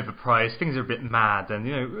 things have been overpriced, things are a bit mad,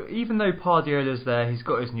 and even though Pardiola's there, he's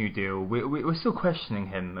got his new deal, we're still questioning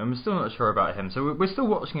him, and we're still not sure about him, so we're still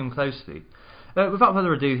watching him closely. Without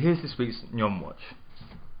further ado, here's this week's Nyom Watch.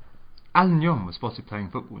 Alan Nyom was spotted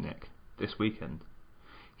playing football, Nick, this weekend.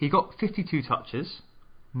 He got 52 touches,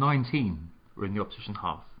 19 were in the opposition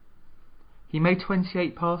half. He made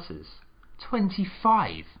 28 passes,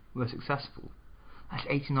 25 were successful. That's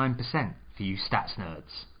 89% for you stats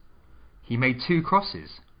nerds. He made 2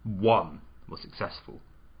 crosses, 1 was successful.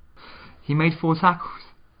 He made 4 tackles,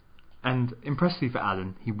 and impressively for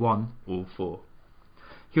Alan, he won all 4.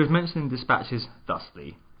 He was mentioned in dispatches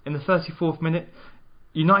thusly. In the 34th minute,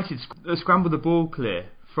 United scrambled the ball clear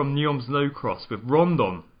from Nyom's low cross with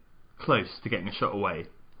Rondon close to getting a shot away.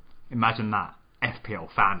 Imagine that, FPL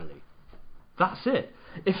family. That's it.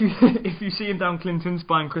 If you see him down Clinton's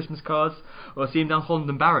buying Christmas cards, or see him down Holland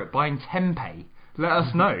and Barrett buying Tempeh, let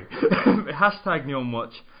us know. Hashtag Nyom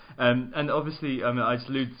Watch. And obviously, I just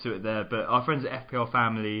alluded to it there, but our friends at FPL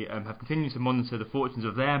Family have continued to monitor the fortunes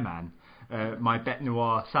of their man, my Bet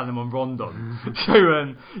Noir Salomon Rondon.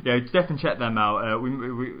 So definitely check them out.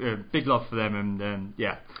 We big love for them, and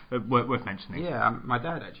worth mentioning. Yeah, my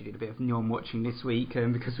dad actually did a bit of Nyom watching this week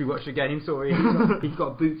because we watched a game. So he's got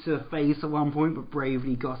a boot to the face at one point, but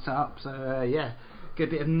bravely got up. So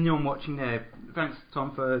good bit of Nyom watching there. Thanks,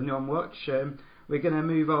 Tom, for Nyom Watch. We're going to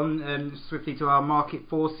move on swiftly to our market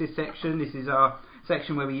forces section. This is our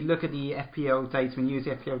section where we look at the FPL data and use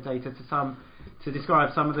the FPL data to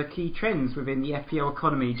describe some of the key trends within the FPL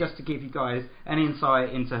economy, just to give you guys an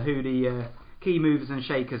insight into who the key movers and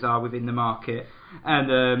shakers are within the market.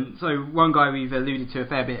 And so one guy we've alluded to a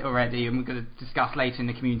fair bit already, and we're going to discuss later in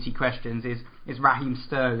the community questions, is Raheem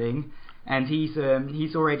Sterling, and he's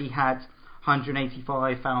already had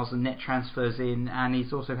 185,000 net transfers in, and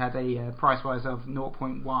he's also had a price rise of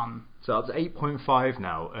 0.1. So up to 8.5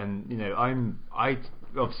 now, and I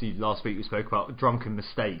obviously last week we spoke about drunken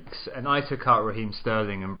mistakes, and I took out Raheem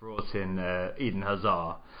Sterling and brought in Eden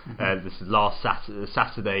Hazard. This is last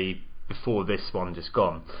Saturday before this one just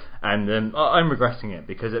gone, and I'm regretting it,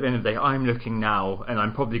 because at the end of the day I'm looking now, and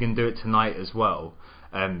I'm probably going to do it tonight as well.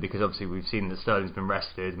 Because obviously we've seen that Sterling's been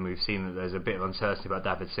rested, and we've seen that there's a bit of uncertainty about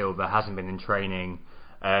David Silva, hasn't been in training.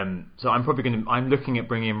 So I'm looking at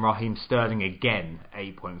bringing in Raheem Sterling again,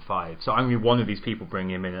 8.5. So I'm going to be one of these people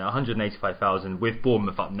bringing him in at 185,000 with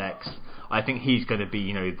Bournemouth up next. I think he's going to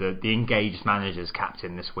be, the engaged manager's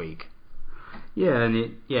captain this week. Yeah,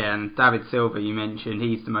 and David Silva, you mentioned,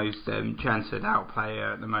 he's the most transferred out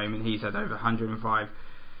player at the moment. He's had over 105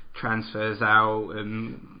 transfers out.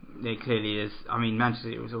 There clearly is. I mean,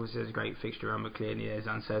 Manchester was always a great fixture run, but clearly there's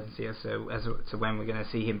uncertainty as to when we're going to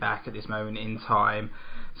see him back at this moment in time.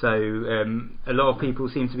 So a lot of people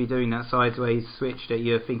seem to be doing that sideways switch that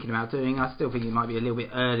you're thinking about doing. I still think it might be a little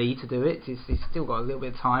bit early to do it. It's still got a little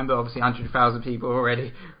bit of time, but obviously 100,000 people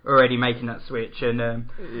are already making that switch. And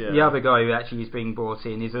the other guy who actually is being brought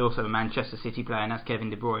in is also a Manchester City player, and that's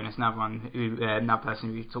Kevin De Bruyne. That's another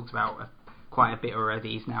person we've talked about quite a bit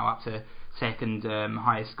already. He's now up to second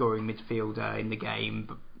highest scoring midfielder in the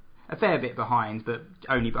game, a fair bit behind, but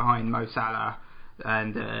only behind Mo Salah.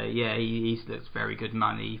 And he's looked very good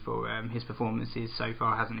money for his performances so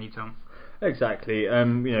far, hasn't he, Tom? Exactly.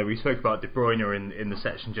 We spoke about De Bruyne in the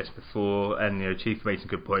section just before, and Chief made some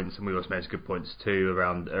good points, and we also made some good points too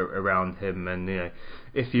around him. And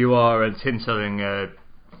if you are tin-selling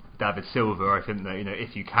David Silva, I think that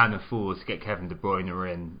if you can afford to get Kevin De Bruyne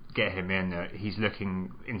in, get him in. He's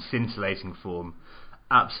looking in scintillating form.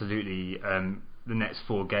 Absolutely. The next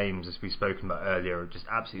 4 games, as we've spoken about earlier, are just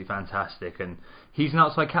absolutely fantastic, and he's an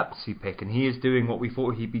outside captaincy pick, and he is doing what we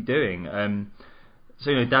thought he'd be doing.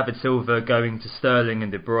 David Silva going to Sterling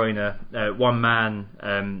and De Bruyne. One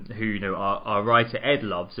man who our writer Ed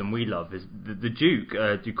loves and we love is the Duke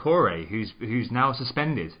Doucouré, who's now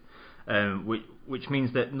suspended, which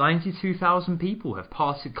means that 92,000 people have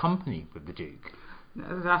parted company with the Duke.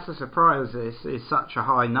 That's a surprise. It's such a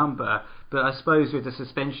high number, but I suppose with the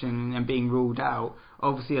suspension and being ruled out,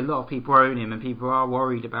 obviously a lot of people own him, and people are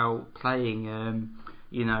worried about playing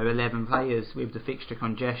 11 players with the fixture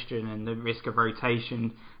congestion and the risk of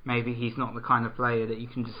rotation. Maybe he's not the kind of player that you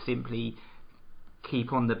can just simply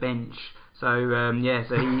keep on the bench. So one does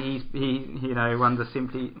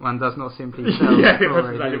not simply sell. Yeah, that's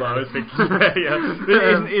exactly what I was thinking.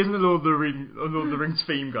 Isn't the Lord of the Rings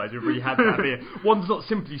theme, guys? We've really had that here. One does not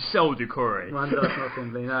simply sell Doucouré. One does not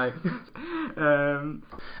simply, no.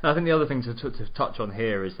 I think the other thing to touch on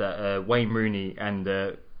here is that Wayne Rooney and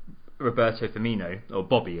Roberto Firmino, or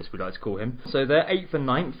Bobby as we like to call him, so they're 8th and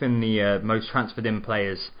 9th in the most transferred in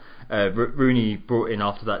players. Rooney brought in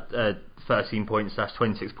after that 13 points, that's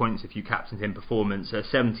 26 points if you captained him performance.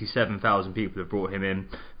 77,000 people have brought him in.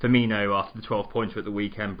 Firmino, after the 12 points at the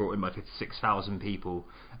weekend, brought in by 56,000 people.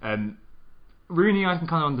 Rooney I can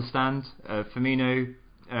kind of understand. Firmino,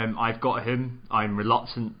 I've got him. I'm a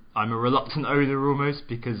reluctant owner almost,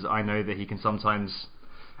 because I know that he can sometimes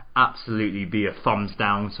absolutely be a thumbs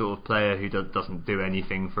down sort of player who doesn't do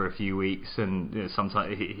anything for a few weeks, and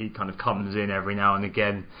sometimes he kind of comes in every now and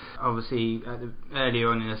again. Obviously earlier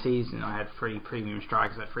on in the season I had 3 premium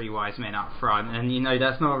strikers, like 3 wise men up front, and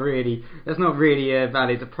that's not really a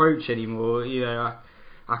valid approach anymore.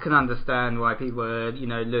 I can understand why people are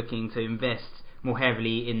looking to invest more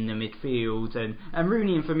heavily in the midfield, and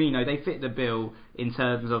Rooney and Firmino, they fit the bill in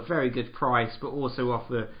terms of very good price, but also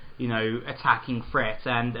offer attacking threat,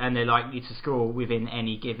 and they're likely to score within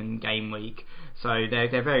any given game week. So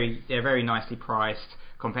they're very nicely priced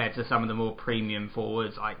compared to some of the more premium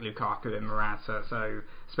forwards like Lukaku and Morata. So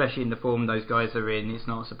especially in the form those guys are in, it's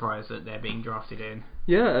not a surprise that they're being drafted in.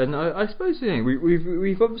 Yeah, and I suppose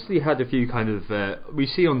we've obviously had a few kind of we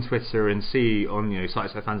see on Twitter and see on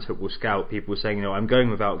sites like Fantasy Football Scout people saying I'm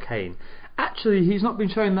going without Kane. Actually, he's not been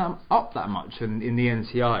showing that up that much in the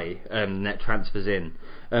NTI net transfers in.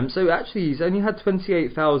 So actually, he's only had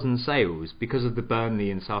 28,000 sales because of the Burnley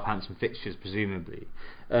and Southampton fixtures, presumably.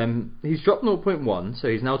 He's dropped 0.1, so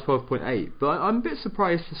he's now 12.8. But I'm a bit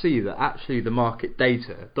surprised to see that actually the market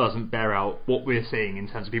data doesn't bear out what we're seeing in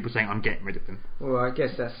terms of people saying, I'm getting rid of him. Well, I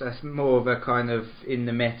guess that's more of a kind of in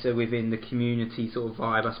the meta within the community sort of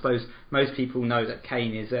vibe. I suppose most people know that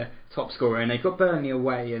Kane is a top scorer, and they've got Burnley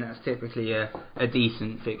away, and that's typically a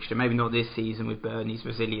decent fixture. Maybe not this season with Burnley's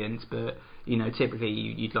resilience, but typically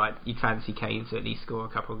you'd fancy Kane to at least score a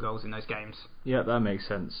couple of goals in those games. Yeah, that makes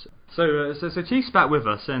sense. So Chief's back with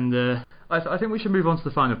us, and I think we should move on to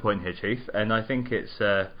the final point here, Chief. And I think it's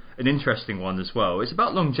an interesting one as well. It's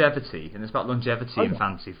about longevity, and it's about longevity in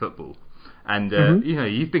fantasy football. And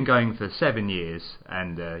you've been going for 7 years,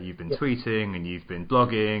 and you've been tweeting, and you've been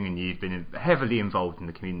blogging, and you've been heavily involved in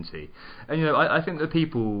the community. And I think that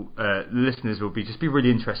people, listeners, will be really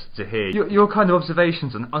interested to hear your kind of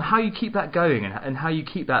observations on how you keep that going, and how you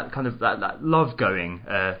keep that kind of that love going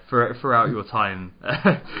throughout your time,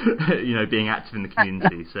 being active in the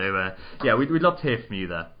community. So we'd love to hear from you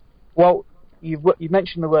there. Well, you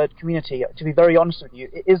mentioned the word community. To be very honest with you,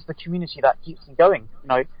 it is the community that keeps me going.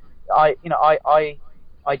 I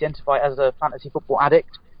identify as a fantasy football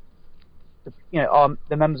addict.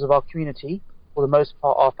 The members of our community, for the most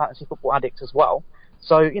part, are fantasy football addicts as well.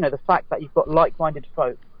 So, the fact that you've got like-minded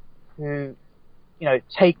folk who,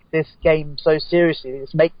 take this game so seriously,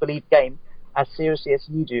 this make-believe game, as seriously as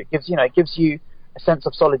you do. It gives you a sense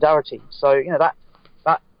of solidarity. So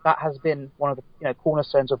that has been one of the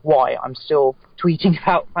cornerstones of why I'm still tweeting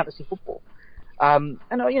about fantasy football. And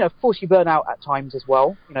of course you burn out at times as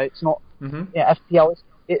well. It's not FPL.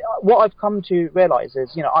 What I've come to realise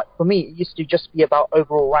is, for me, it used to just be about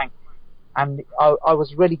overall rank, and I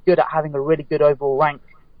was really good at having a really good overall rank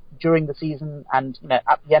during the season and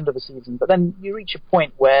at the end of the season. But then you reach a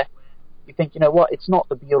point where you think, it's not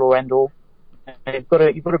the be all or end all. You've got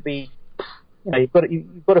to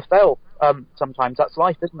fail. Sometimes that's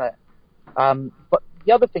life, isn't it? But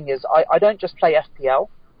the other thing is, I don't just play FPL.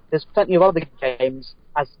 There's plenty of other games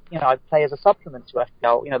I play as a supplement to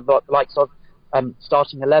FPL. The likes of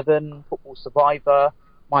Starting 11, Football Survivor,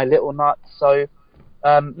 My Little Nuts. So,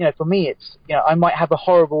 for me, it's I might have a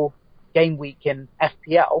horrible game week in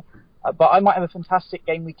FPL, but I might have a fantastic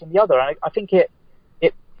game week in the other. And I think it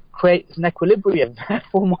creates an equilibrium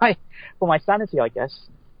for my sanity, I guess.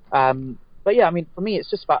 But yeah, for me, it's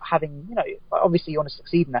just about having, obviously you want to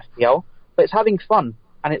succeed in FPL, but it's having fun,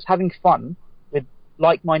 and it's having fun with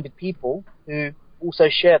like-minded people who also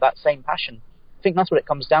share that same passion. I think that's what it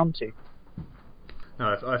comes down to.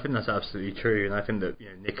 No, I think that's absolutely true, and I think that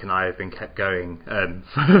Nick and I have been kept going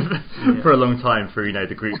for a long time through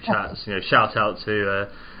the group chats. Shout out to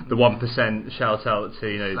the 1%. Shout out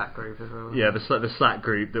to Slack group as well. Yeah, the Slack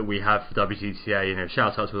group that we have for WGTA.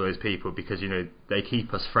 Shout out to all those people because they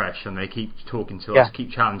keep us fresh and they keep talking to us, keep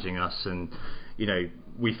challenging us, and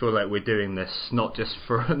we feel like we're doing this not just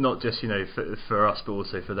for us, but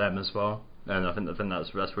also for them as well. And I think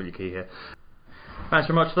that's really key here. Thanks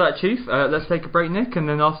very much for that, Chief. Let's take a break, Nick, and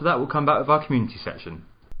then after that we'll come back with our community section.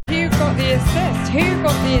 Who got the assist? Who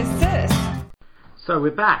got the assist? So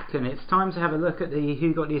we're back, and it's time to have a look at the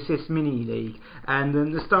Who Got the Assist mini league. And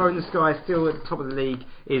the star in the sky, still at the top of the league,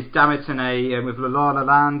 is Damitane with La La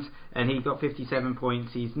Land, and he got 57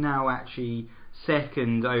 points. He's now actually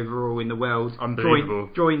second overall in the world. Unbelievable.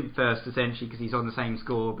 Joint first, essentially, because he's on the same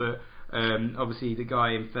score, but obviously the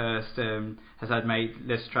guy in first has had made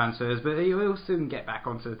less transfers, but he'll soon get back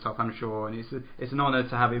onto the top, I'm sure, and it's an honour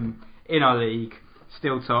to have him in our league,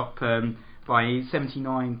 still top by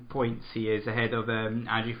 79 points. He is ahead of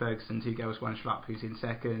Andrew Ferguson, 2 goals, 1 schlup, who's in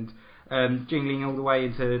second. Jingling all the way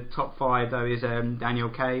into top 5 though is Daniel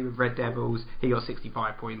Kay with Red Devils. He got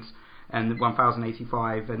 65 points and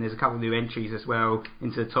 1,085, and there's a couple of new entries as well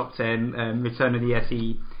into the top 10. Return of the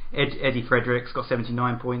SE. Eddie Fredericks got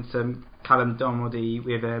 79 points. Callum Domody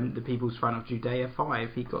with the People's Front of Judea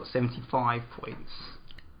 5. He got 75 points.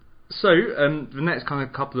 So the next kind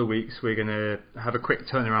of couple of weeks we're going to have a quick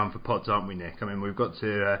turnaround for pods, aren't we, Nick? We've got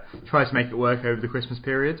to try to make it work over the Christmas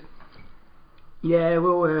period. Yeah,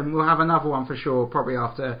 we'll have another one for sure, probably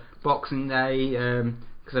after Boxing Day,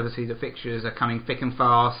 because obviously the fixtures are coming thick and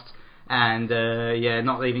fast. And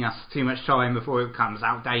not leaving us too much time before it becomes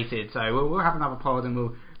outdated. So we'll have another pod and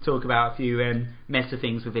we'll talk about a few meta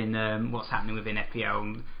things within what's happening within FPL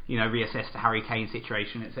and reassess the Harry Kane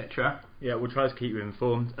situation, etc. Yeah, we'll try to keep you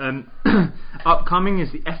informed. Upcoming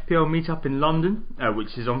is the FPL meetup in London,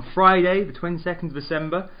 which is on Friday, the 22nd of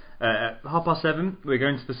December, at 7:30. We're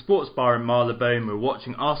going to the Sports Bar in Marylebone. We're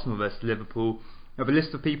watching Arsenal vs Liverpool. I have a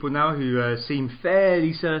list of people now who seem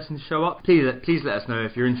fairly certain to show up. Please let us know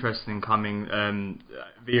if you're interested in coming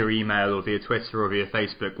via email or via Twitter or via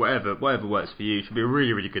Facebook, whatever works for you. It should be a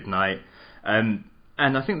really, really good night. And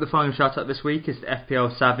I think the final shout out this week is to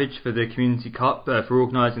FPL Savage for the Community Cup for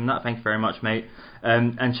organising that. Thank you very much, mate.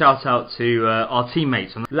 And shout out to our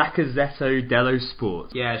teammates on La Gazzetta dello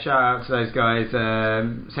Sport. Yeah, shout out to those guys,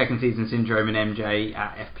 Second Season Syndrome and MJ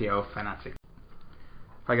at FPL Fanatics.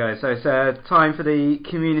 Hi guys, so it's time for the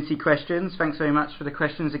community questions. Thanks very much for the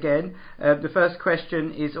questions again. The first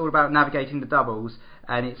question is all about navigating the doubles,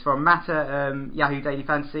 and it's from Matt at Yahoo Daily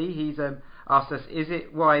Fantasy. He's asked us, is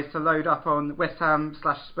it wise to load up on West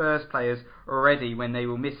Ham/Spurs players already when they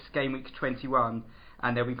will miss game week 21,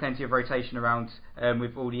 and there'll be plenty of rotation around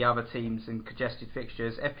with all the other teams and congested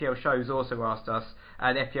fixtures? FPL Shows also asked us,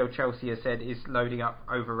 and FPL Chelsea has said, is loading up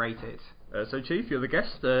overrated? So Chief, you're the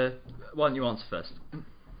guest. Why don't you answer first?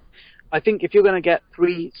 I think if you're going to get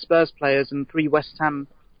 3 Spurs players and 3 West Ham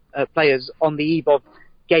players on the eve of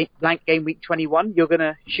blank game week 21, you're going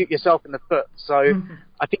to shoot yourself in the foot. So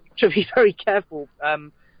I think you should be very careful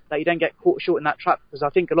that you don't get caught short in that trap, because I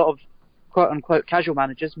think a lot of quote-unquote casual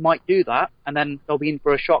managers might do that, and then they'll be in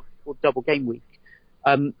for a shock for double game week.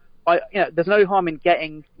 There's no harm in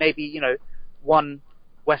getting maybe 1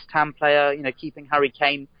 West Ham player, keeping Harry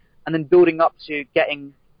Kane, and then building up to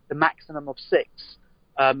getting the maximum of 6.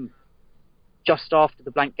 just after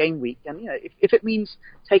the blank game week. And if it means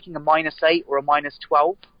taking a -8 or a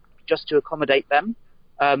 -12 just to accommodate them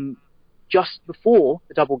just before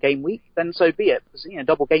the double game week, then so be it. Because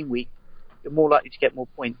double game week, you're more likely to get more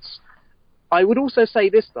points. I would also say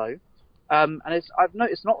this though, and I've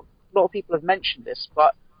noticed not a lot of people have mentioned this,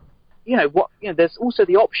 but there's also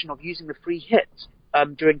the option of using the free hit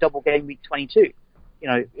during double game week 22.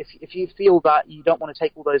 If you feel that you don't want to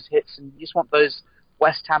take all those hits and you just want those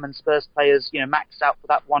West Ham and Spurs players, maxed out for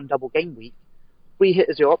that one double game week, free hit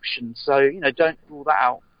is your option. So, don't rule that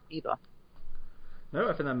out either. No,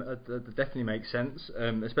 I think that definitely makes sense,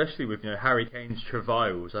 especially with Harry Kane's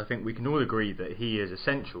travails. I think we can all agree that he is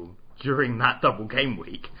essential during that double game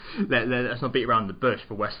week. Let's not beat around the bush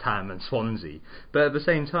for West Ham and Swansea. But at the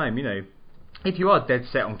same time, if you are dead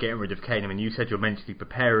set on getting rid of Kane, I mean, you said you're mentally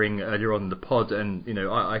preparing earlier on in the pod, and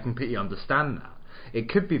I completely understand that. It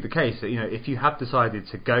could be the case that if you have decided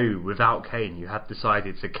to go without Kane, you have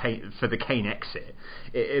decided for the Kane exit.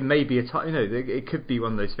 It may be a time. It could be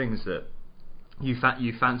one of those things that you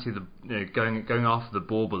fancy the going after the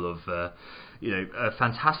bauble of a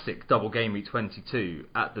fantastic double game week 22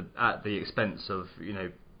 at the expense of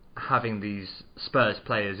having these Spurs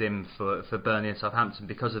players in for Burnley and Southampton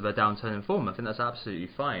because of their downturn in form. I think that's absolutely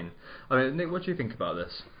fine. I mean, Nick, what do you think about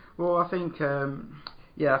this? Well, I think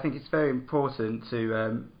I think it's very important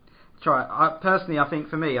to try. Personally, I think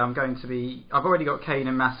for me, I've already got Kane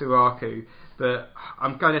and Masuaku, but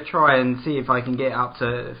I'm going to try and see if I can get up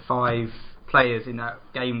to 5 players in that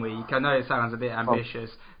game week. I know it sounds a bit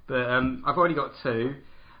ambitious, but I've already got 2.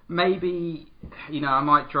 Maybe I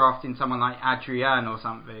might draft in someone like Adrian or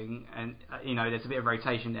something, and there's a bit of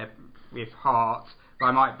rotation there with Hart, but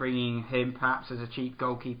I might bring in him perhaps as a cheap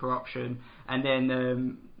goalkeeper option, and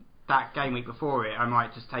then that game week before it I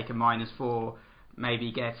might just take a -4,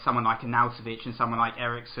 maybe get someone like a Nautovic and someone like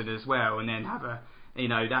Eriksson as well, and then have a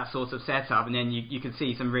that sort of setup, and then you can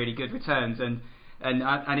see some really good returns, and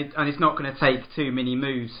it's not going to take too many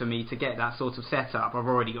moves for me to get that sort of setup. I've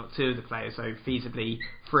already got 2 of the players, so feasibly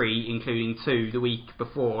 3, including 2 the week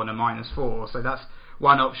before on a -4. So that's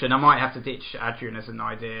one option. I might have to ditch Adrian as an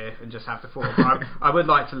idea and just have the 4. But I would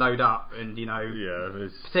like to load up and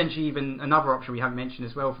potentially even another option we haven't mentioned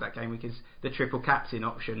as well for that game week is the triple captain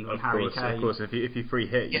option on Harry Kane. Of course, if you free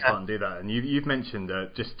hit, you can't do that. And you've mentioned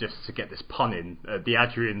just to get this pun in, the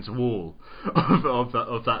Adrian's wall of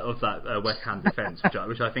that West Ham defence,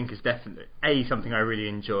 which I think is definitely something I really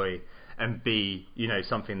enjoy, and B,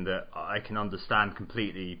 something that I can understand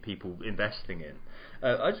completely people investing in.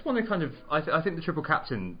 I just want to I think the triple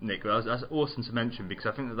captain, Nick, that's awesome to mention, because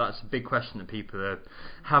I think that's a big question that people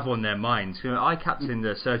have on their minds. I captained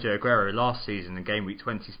Sergio Aguero last season in game week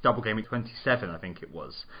 20, double game week 27, I think it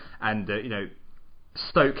was, and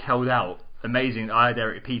Stoke held out. Amazing. I had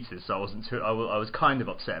Eric Peters, so I was kind of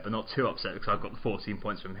upset, but not too upset because I got the 14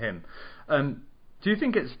 points from him. Do you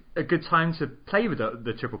think it's a good time to play with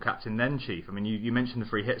the triple captain then, Chief? I mean, you mentioned the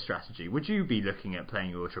free hit strategy. Would you be looking at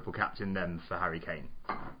playing your triple captain then for Harry Kane?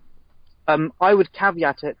 I would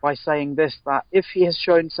caveat it by saying this, that if he has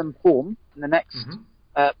shown some form in the next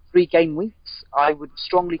 3 game weeks, I would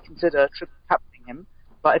strongly consider triple captaining him.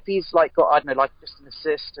 But if he's got, just an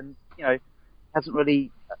assist and, hasn't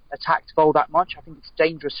really attacked goal that much, I think it's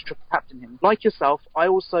dangerous to triple captain him. Like yourself, I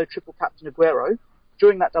also triple captain Aguero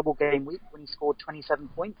during that double game week when he scored 27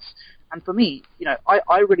 points. And for me,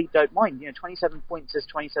 I really don't mind. 27 points is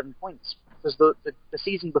 27 points. Because the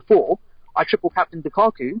season before, I triple captained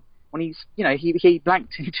Lukaku when he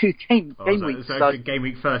blanked in 2 game weeks. So game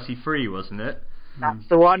week 33, wasn't it? That's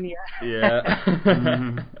the one,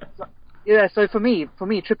 Yeah. So for me,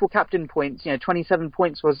 triple captain points, 27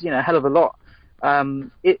 points was, a hell of a lot.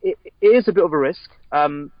 It is a bit of a risk,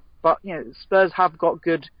 but Spurs have got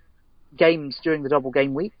good games during the double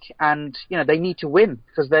game week, and they need to win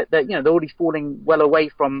because they're already falling well away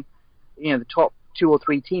from the top 2 or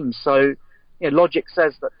 3 teams. So logic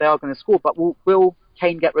says that they are going to score, but will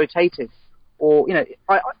Kane get rotated? Or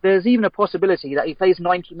there's even a possibility that he plays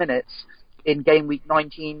 90 minutes in game week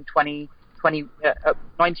 19, 20, 20,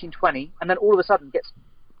 and then all of a sudden gets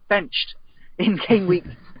benched in game week.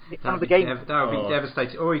 That would be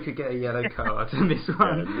devastating. Or he could get a yellow card in this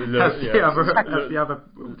one. That's the other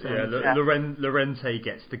Llorente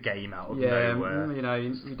gets the game out of nowhere.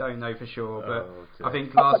 We don't know for sure, but I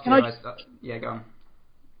think last year. Go on.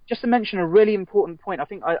 Just to mention a really important point, I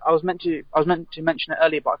think I was meant to mention it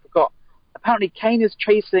earlier, but I forgot. Apparently, Kane is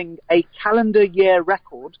chasing a calendar year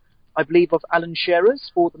record, I believe, of Alan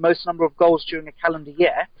Shearer's for the most number of goals during a calendar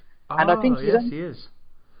year, and I think he is.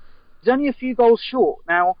 He's only a few goals short.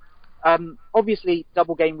 Now, obviously,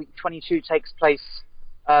 double game week 22 takes place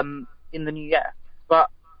in the new year. But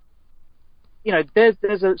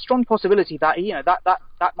there's a strong possibility that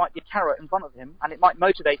that might be a carrot in front of him, and it might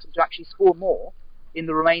motivate him to actually score more in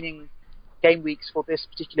the remaining game weeks for this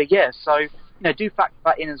particular year. So do factor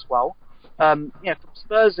that in as well. From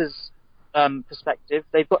Spurs' perspective,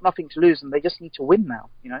 they've got nothing to lose and they just need to win now.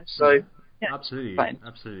 So. Yeah, absolutely.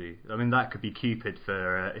 I mean, that could be Cupid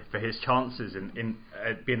for his chances in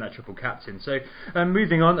being that triple captain. So,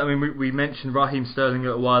 moving on. I mean, we mentioned Raheem Sterling a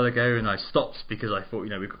little while ago, and I stopped because I thought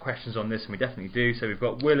we've got questions on this, and we definitely do. So we've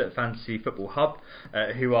got Will at Fantasy Football Hub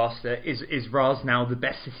who asked, "Is Raz now the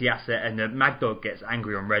best City asset?" And Magdog gets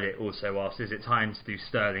angry on Reddit also asked, "Is it time to do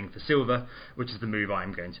Sterling for Silva?" Which is the move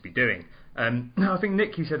I'm going to be doing. I think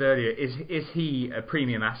Nick, you said earlier, is he a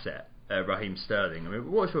premium asset? Raheem Sterling. I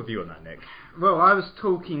mean, what's your view on that, Nick? Well, I was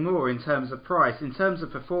talking more in terms of price. In terms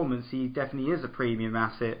of performance, he definitely is a premium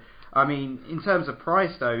asset. I mean, in terms of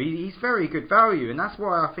price, though, he's very good value, and that's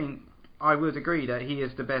why I think I would agree that he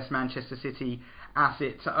is the best Manchester City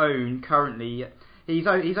asset to own currently. He's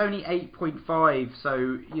only 8.5,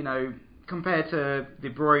 so compared to De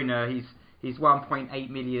Bruyne, he's 1.8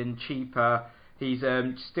 million cheaper. He's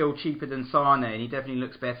still cheaper than Sane, and he definitely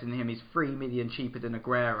looks better than him. He's 3 million cheaper than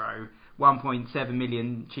Aguero, 1.7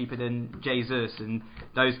 million cheaper than Jesus, and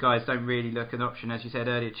those guys don't really look an option, as you said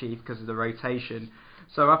earlier, Chief, because of the rotation.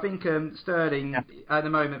 So I think Sterling, at the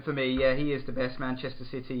moment for me, he is the best Manchester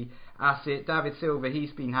City asset. David Silva,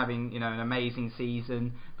 he's been having an amazing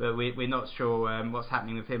season, but we're not sure what's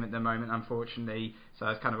happening with him at the moment, unfortunately. So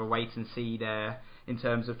it's kind of a wait and see there in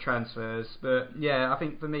terms of transfers. But yeah, I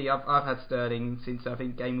think for me, I've had Sterling since I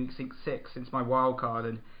think game week 6, since my wild card,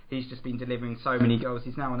 and he's just been delivering so many goals.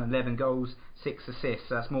 He's now on 11 goals, 6 assists.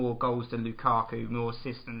 So that's more goals than Lukaku, more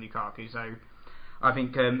assists than Lukaku. So I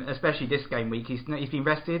think, especially this game week, he's been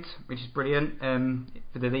rested, which is brilliant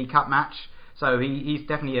for the League Cup match. So he's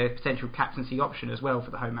definitely a potential captaincy option as well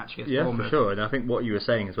for the home match against Bournemouth. Yeah, for sure. And I think what you were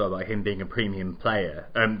saying as well about him being a premium player,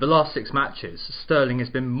 the last 6 matches, Sterling has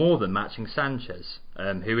been more than matching Sanchez,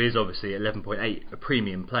 who is obviously 11.8, a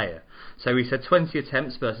premium player. So he's had 20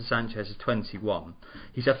 attempts versus Sanchez's 21.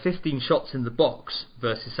 He's had 15 shots in the box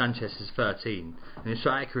versus Sanchez's 13. And his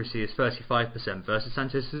shot accuracy is 35% versus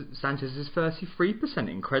Sanchez's 33%,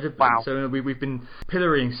 incredibly. Wow. So we've been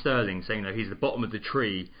pillorying Sterling, saying he's the bottom of the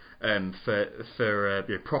tree for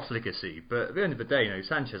profligacy, but at the end of the day,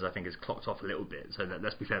 Sanchez I think has clocked off a little bit. So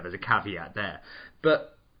let's be fair, there's a caveat there.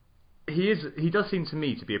 But he does seem to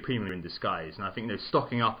me to be a premium in disguise, and I think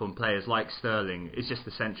stocking up on players like Sterling is just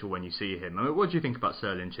essential when you see him. I mean, what do you think about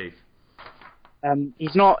Sterling, Chief?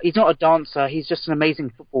 He's not a dancer. He's just an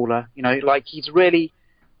amazing footballer. He's really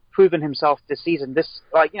proven himself this season.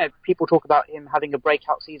 People talk about him having a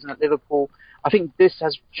breakout season at Liverpool. I think this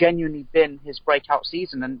has genuinely been his breakout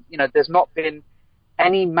season, and there's not been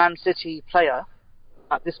any Man City player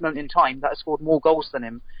at this moment in time that has scored more goals than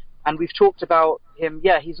him. And we've talked about him.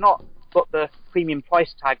 Yeah, he's not got the premium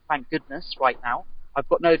price tag, thank goodness, right now. I've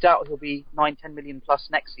got no doubt he'll be 9-10 million plus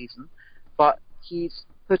next season, but he's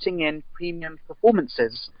putting in premium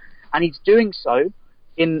performances, and he's doing so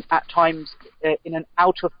at times in an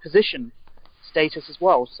out of position status as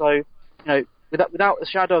well. So without a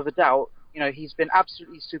shadow of a doubt, he's been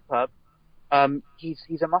absolutely superb.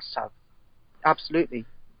 He's a must-have, absolutely.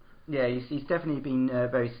 Yeah, he's definitely been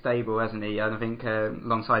very stable, hasn't he? And I think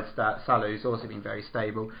alongside Salah's also been very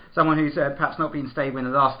stable. Someone who's perhaps not been stable in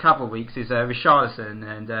the last couple of weeks is Richarlison.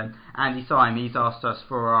 And Andy Syme, he's asked us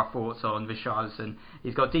for our thoughts on Richarlison.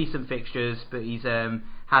 He's got decent fixtures, but he's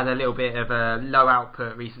had a little bit of a low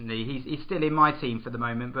output recently. He's still in my team for the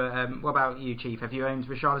moment, but what about you, Chief? Have you owned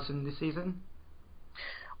Richarlison this season?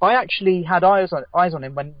 I actually had eyes on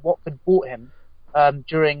him when Watford bought him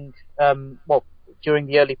during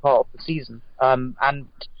the early part of the season, and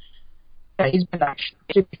he's been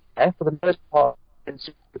actually there for the most part,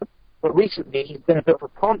 but recently he's been a bit of a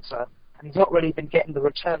prancer, and he's not really been getting the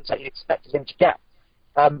returns that you expected him to get.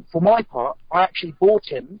 For my part, I actually bought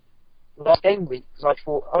him last game week because I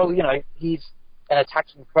thought, he's an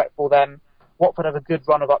attacking threat for them. Watford have a good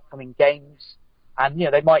run of upcoming games, and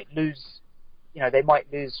they might lose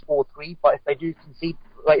 4-3, but if they do concede,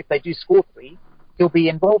 if they do score 3, he'll be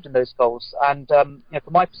involved in those goals. And from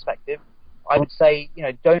my perspective, I would say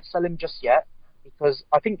don't sell him just yet, because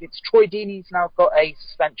I think it's Troy Deeney's now got a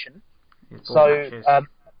suspension, so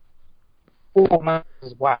 4 matches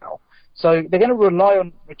as well. So they're going to rely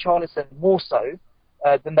on Richarlison more so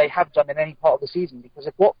than they have done in any part of the season, because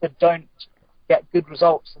if Watford don't get good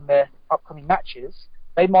results in their upcoming matches,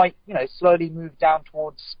 they might slowly move down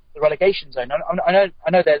towards the relegation zone. I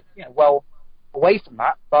know they're well away from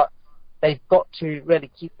that, but they've got to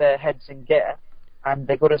really keep their heads in gear and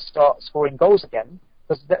they've got to start scoring goals again.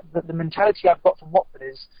 Because the mentality I've got from Watford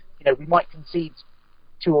is, we might concede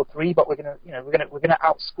 2 or 3, but we're gonna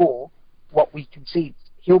outscore what we concede.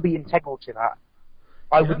 He'll be integral to that.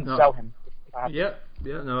 I wouldn't sell him. If I had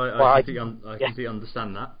I completely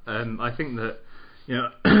understand that. I think that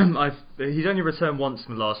he's only returned once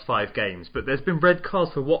in the last 5 games, but there's been red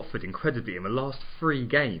cards for Watford incredibly in the last 3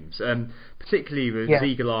 games, particularly with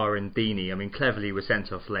Ziegler and Deeney. I mean, Cleverley was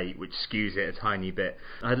sent off late, which skews it a tiny bit.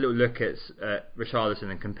 I had a little look at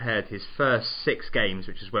Richarlison and compared his first 6 games,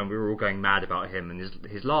 which is when we were all going mad about him, and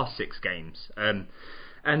his last 6 games.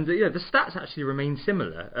 And the stats actually remain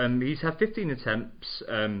similar. He's had 15 attempts,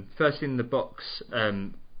 13 in the box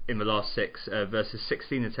in the last 6, versus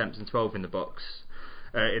 16 attempts and 12 in the box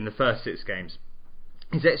in the first 6 games.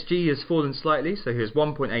 His XG has fallen slightly, so he was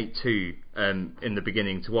 1.82 in the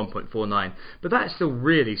beginning to 1.49, but that's still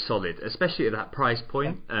really solid, especially at that price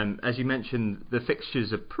point. As you mentioned, the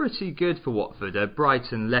fixtures are pretty good for Watford.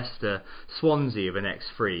 Brighton, Leicester, Swansea are the next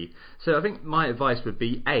 3. So I think my advice would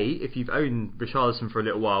be, A, if you've owned Richarlison for a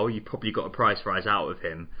little while, you've probably got a price rise out of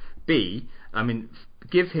him. B,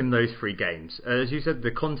 give him those 3 games. As you said,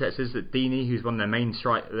 the context is that Deeney, who's one of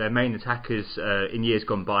their main attackers in years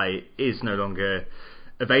gone by, is no longer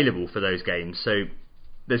available for those games. So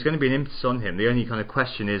there's going to be an impetus on him. The only kind of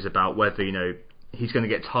question is about whether he's going to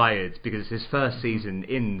get tired, because it's his first season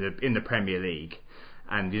in the Premier League,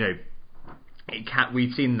 and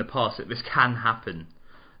we've seen in the past that this can happen,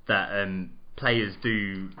 that players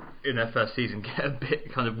do in their first season get a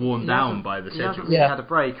bit kind of worn down by the schedule. He hasn't really had a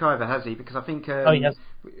break either, has he? Because I think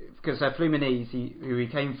because Fluminense, who he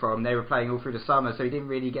came from, they were playing all through the summer, so he didn't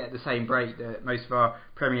really get the same break that most of our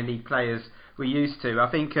Premier League players were used to.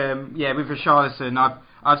 I think with Richarlison,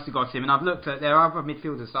 I've still got him, and I've looked at, there are other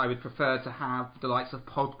midfielders that I would prefer to have, the likes of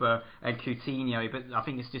Pogba and Coutinho, but I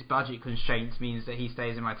think it's just budget constraints means that he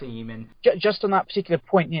stays in my team. And just on that particular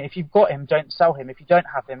point, if you've got him, don't sell him. If you don't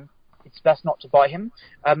have him, it's best not to buy him.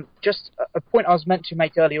 Just a point I was meant to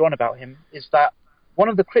make earlier on about him is that one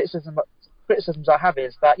of the criticisms I have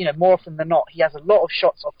is that, more often than not, he has a lot of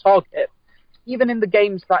shots off target. Even in the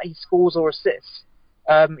games that he scores or assists,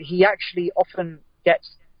 he actually often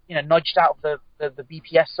gets nudged out of the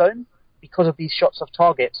BPS zone because of these shots off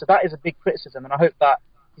target. So that is a big criticism, and I hope that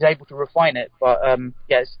he's able to refine it. But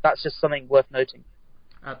that's just something worth noting.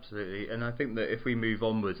 Absolutely, and I think that if we move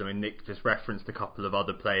onwards, Nick just referenced a couple of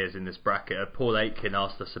other players in this bracket. Paul Aitken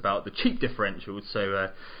asked us about the cheap differentials.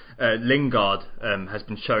 So Lingard has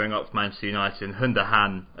been showing up for Manchester United, and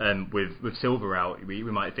Gundogan with Silver out. We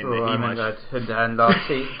might think that he might. Gundogan last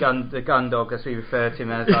season, the gun dog as we referred to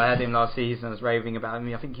him as. I had him last season. I was raving about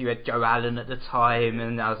him. I think you had Joe Allen at the time,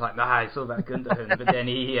 and I was like, it's all about Gundogan. But then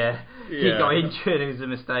he got injured. It was a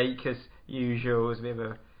mistake as usual. It was a bit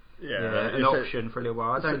of an option for a little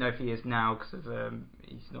while. I don't know if he is now, because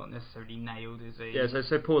he's not necessarily nailed, is he? Yeah,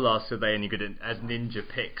 so Paul asked, are they any good as ninja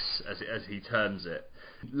picks, as he terms it?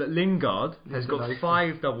 Lingard has got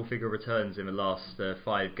 5 double-figure returns in the last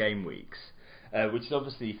 5 game weeks, which is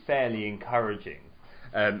obviously fairly encouraging.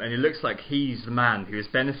 And it looks like he's the man who has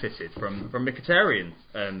benefited from Mkhitaryan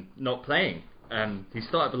not playing. He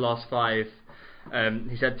started the last 5.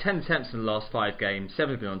 He's had 10 attempts in the last 5 games,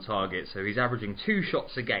 7 have been on target, so he's averaging 2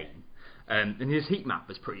 shots a game. And his heat map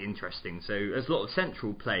was pretty interesting, so there's a lot of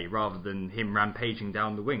central play rather than him rampaging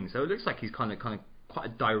down the wing. So it looks like he's kind of quite a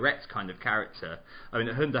direct kind of character. At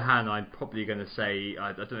Gundogan, I'm probably going to say,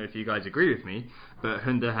 I don't know if you guys agree with me, but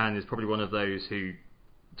Gundogan is probably one of those who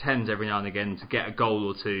tends every now and again to get a goal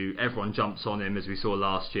or 2. Everyone jumps on him, as we saw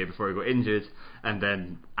last year before he got injured, and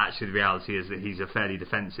then actually the reality is that he's a fairly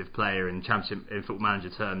defensive player. In Championship, in Football Manager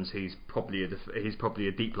terms, he's probably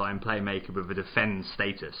a deep line playmaker with a defend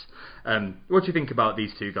status. What do you think about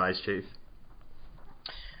these 2 guys, Chief?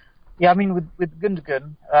 Yeah, with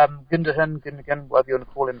Gundogan, whatever you want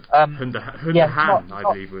to call him. Gundogan,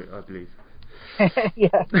 I believe.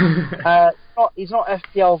 He's not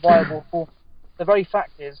FPL viable for. The very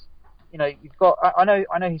fact is, you've got. I know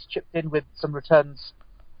he's chipped in with some returns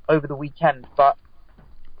over the weekend, but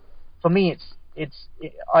for me,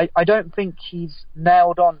 I don't think he's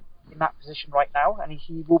nailed on in that position right now, and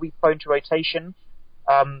he will be prone to rotation.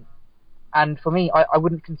 And for me, I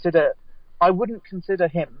wouldn't consider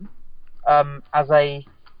him as a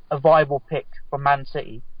viable pick for Man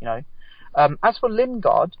City. As for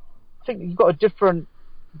Lingard, I think you've got a different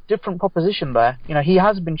proposition there. He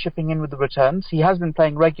has been chipping in with the returns. He has been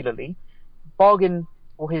playing regularly, bargain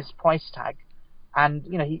for his price tag, and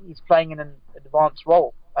he's playing in an advanced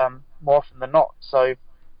role more often than not. So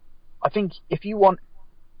I think if you want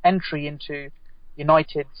entry into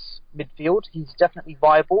United's midfield. He's definitely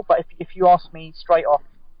viable, but if you ask me straight off,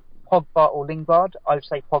 Pogba or Lingard, I would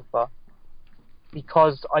say Pogba,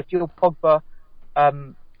 because I feel Pogba,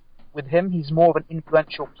 with him, he's more of an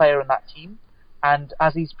influential player in that team, and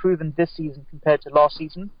as he's proven this season compared to last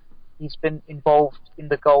season, he's been involved in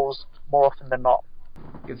the goals more often than not.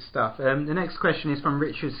 Good stuff. The next question is from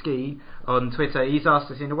Richard Ski on Twitter. He's asked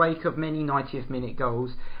us, in the wake of many 90th minute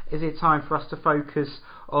goals, is it time for us to focus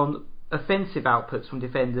on offensive outputs from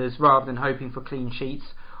defenders rather than hoping for clean sheets?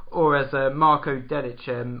 Or as Marco Delic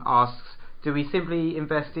asks, do we simply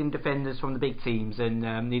invest in defenders from the big teams, and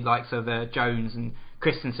the likes of Jones and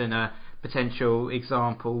Christensen are potential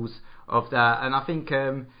examples of that? And I think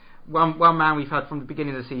one man we've had from the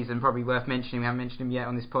beginning of the season, probably worth mentioning, we haven't mentioned him yet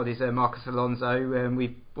on this pod, is Marcos Alonso.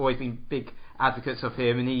 We've always been big advocates of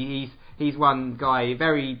him, and he's one guy,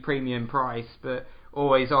 very premium price, but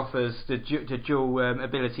always offers the dual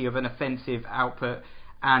ability of an offensive output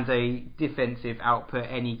and a defensive output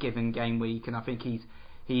any given game week, and I think he's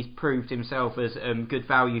proved himself as good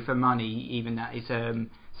value for money, even at his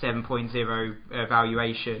 7.0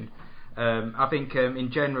 valuation. I think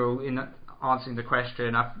in general, in answering the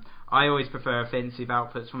question, I always prefer offensive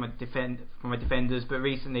outputs from my defenders, but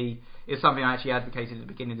recently it's something I actually advocated at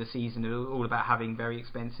the beginning of the season, all about having very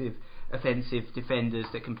expensive offensive defenders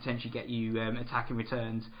that can potentially get you attacking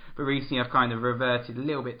returns. But recently I've kind of reverted a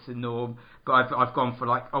little bit to the norm, but I've gone for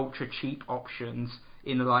like ultra cheap options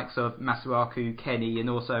in the likes of Masuaku, Kenny, and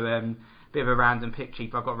also bit of a random pick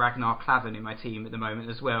cheap. I've got Ragnar Klavan in my team at the moment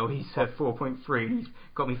as well. He's 4.3. He's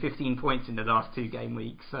got me 15 points in the last 2 game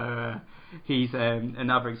weeks. So he's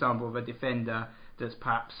another example of a defender that's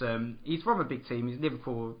perhaps he's from a big team. He's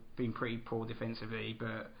Liverpool been pretty poor defensively,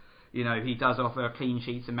 but you know he does offer clean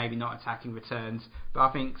sheets and maybe not attacking returns. But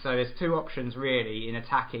I think so. There's 2 options really in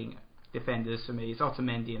attacking defenders for me. It's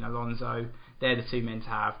Otamendi and Alonso. They're the 2 men to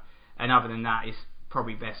have. And other than that, it's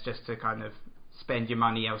probably best just to kind of spend your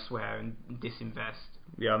money elsewhere and disinvest.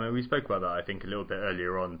 Yeah, I mean, we spoke about that, I think, a little bit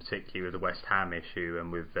earlier on, particularly with the West Ham issue and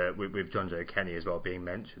with John Joe Kenny as well being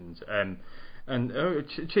mentioned.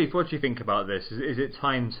 Chief, what do you think about this? Is it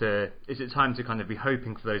time to kind of be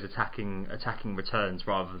hoping for those attacking returns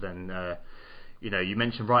rather than you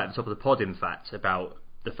mentioned right at the top of the pod, in fact, about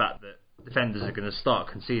the fact that defenders are going to start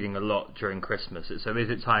conceding a lot during Christmas. So is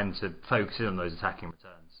it time to focus in on those attacking returns?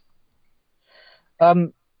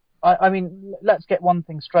 I mean, let's get one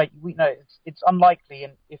thing straight. We know it's unlikely,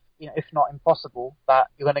 and if not impossible, that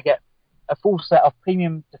you're going to get a full set of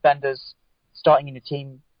premium defenders starting in your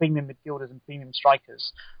team, premium midfielders and premium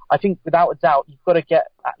strikers. I think without a doubt, you've got to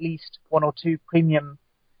get at least 1 or 2 premium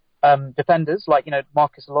defenders, like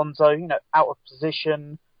Marcos Alonso, out of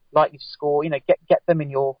position, likely to score. Get them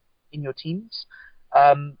in your teams.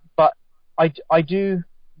 But I do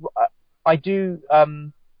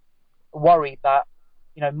worry that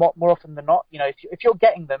more often than not, if you're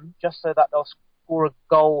getting them just so that they'll score a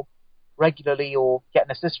goal regularly or get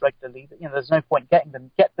an assist regularly, there's no point getting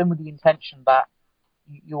them. Get them with the intention that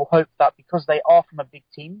you'll hope that because they are from a big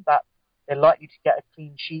team, that they're likely to get a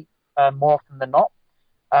clean sheet more often than not.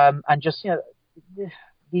 And just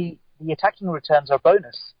the attacking returns are a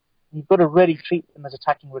bonus. You've got to really treat them as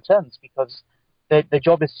attacking returns because the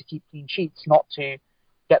job is to keep clean sheets, not to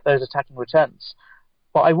get those attacking returns.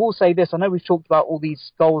 But I will say this, I know we've talked about all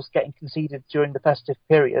these goals getting conceded during the festive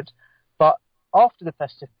period, but after the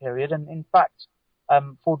festive period, and in fact,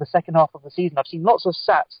 for the second half of the season, I've seen lots of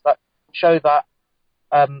stats that show that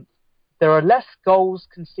there are less goals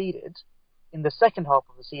conceded in the second half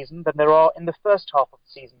of the season than there are in the first half of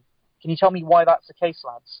the season. Can you tell me why that's the case,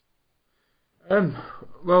 lads?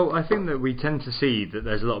 Well, I think that we tend to see that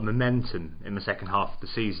there's a lot of momentum in the second half of the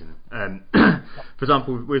season. For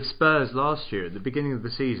example, with Spurs last year, at the beginning of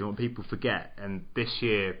the season, what people forget, and this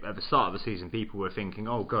year, at the start of the season, people were thinking,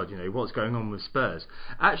 oh God, what's going on with Spurs?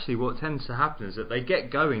 Actually, what tends to happen is that they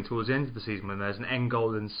get going towards the end of the season when there's an end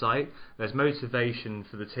goal in sight, there's motivation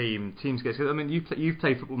for the teams get. I mean, you've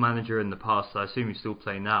played Football Manager in the past, so I assume you still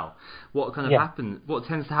play now. What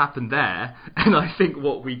tends to happen there, and I think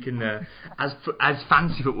what we can, as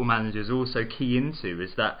fantasy football managers also key into,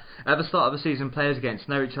 is that at the start of the season players are getting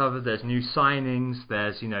to know each other, there's new signings,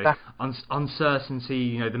 there's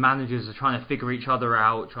uncertainty, the managers are trying to figure each other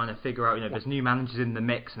out, there's new managers in the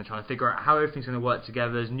mix and they're trying to figure out how everything's going to work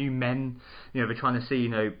together. There's new men, they're trying to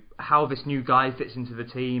see how this new guy fits into the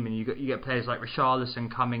team, and you get players like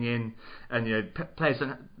Richarlison coming in, and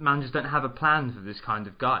managers don't have a plan for this kind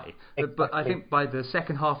of guy. Exactly. But I think by the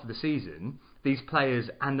second half of the season, these players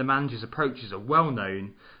and the managers' approaches are well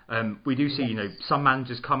known. We do see, some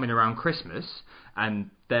managers come in around Christmas and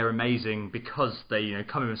they're amazing because they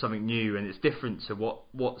come in with something new, and it's different to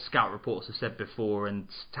what scout reports have said before and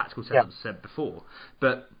tactical setups have said before.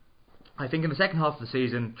 But I think in the second half of the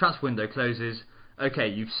season, transfer window closes. Okay,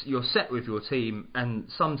 you're set with your team, and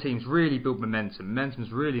some teams really build momentum.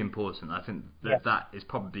 Momentum's really important. I think that is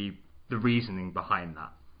probably the reasoning behind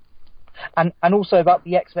that. And also about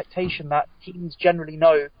the expectation that teams generally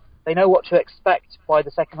know what to expect by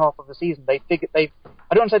the second half of the season. I don't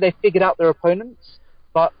want to say they've figured out their opponents,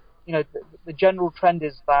 but the general trend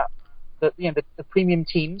is that the premium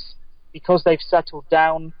teams, because they've settled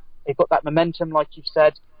down, they've got that momentum, like you've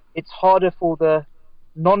said. It's harder for the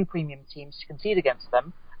non-premium teams to concede against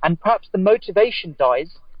them, and perhaps the motivation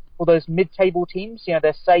dies for those mid-table teams.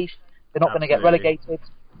 They're safe, they're not going to get relegated,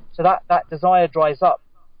 so that desire dries up,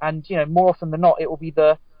 and more often than not, it will be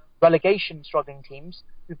the relegation struggling teams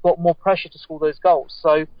who've got more pressure to score those goals.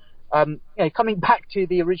 So, coming back to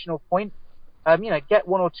the original point, get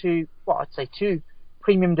one or two, I'd say two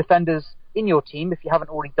premium defenders in your team if you haven't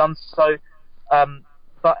already done so,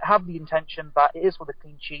 but have the intention that it is for the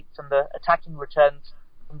clean sheets, and the attacking returns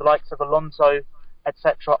from the likes of Alonso,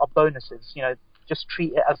 etc., are bonuses. Just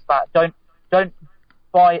treat it as that. Don't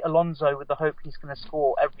buy Alonso with the hope he's going to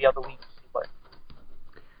score every other week.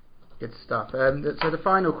 Good stuff. So the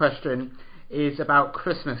final question is about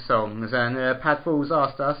Christmas songs, and Pad Falls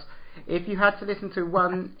asked us if you had to listen to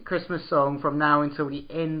one Christmas song from now until the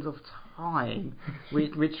end of time,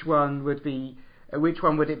 which one would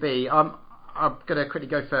it be? I'm going to quickly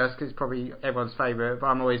go first because it's probably everyone's favourite, but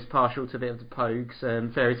I'm always partial to a bit of the Pogues,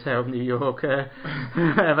 Fairy Tale of New York.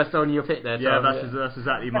 Have I stolen your pick there, Tom? Yeah, that's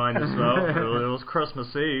exactly mine as well. It was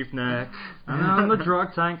Christmas Eve next, and I'm the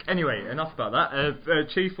drug tank. Anyway, enough about that.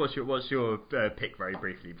 Chief, what's your pick very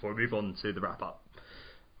briefly before we move on to the wrap up?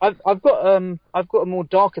 I've got a more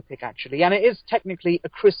darker pick actually, and it is technically a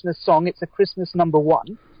Christmas song. It's a Christmas number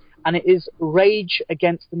one, and it is Rage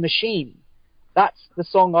Against the Machine. That's the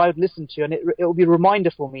song I would listen to, and it will be a reminder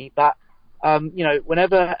for me that,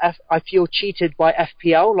 whenever I feel cheated by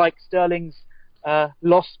FPL, like Sterling's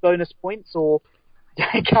lost bonus points or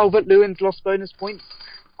Calvert-Lewin's lost bonus points,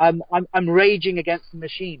 I'm raging against the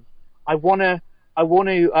machine. I want to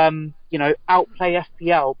outplay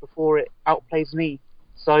FPL before it outplays me.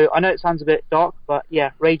 So I know it sounds a bit dark, but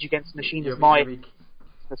yeah, Rage Against the Machine is my...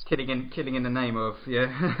 Killing in the name of,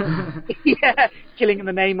 yeah, killing in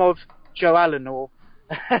the name of Joe Allen or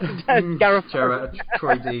Gareth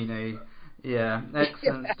Troy Deeney. Yeah,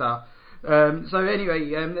 excellent stuff. So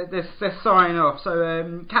anyway, let's sign off.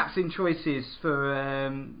 So captain choices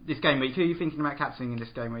for this game week. Who are you thinking about captaining in this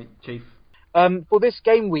game week, Chief? For this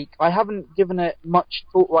game week, I haven't given it much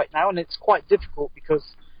thought right now, and it's quite difficult because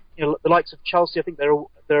the likes of Chelsea, I think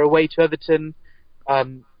they're away to Everton.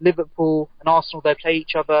 Liverpool and Arsenal, they play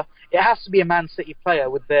each other. It has to be a Man City player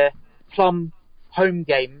with their plum home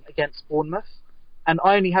game against Bournemouth, and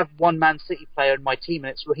I only have one Man City player in my team,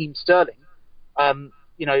 and it's Raheem Sterling.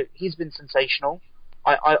 He's been sensational.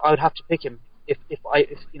 I would have to pick him if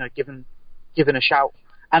given a shout,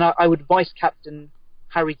 and I would vice captain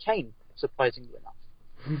Harry Kane, surprisingly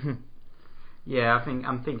enough. Yeah,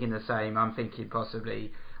 I'm thinking the same. I'm thinking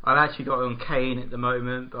possibly. I've actually got on Kane at the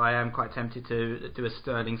moment, but I am quite tempted to do a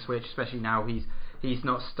Sterling switch, especially now he's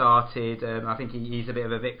not started. I think he's a bit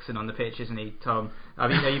of a vixen on the pitch, isn't he, Tom? I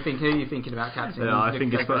mean, who are you thinking about captain? Yeah, I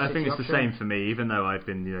think it's the same for me. Even though I've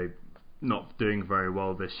been not doing very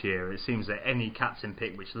well this year, it seems that any captain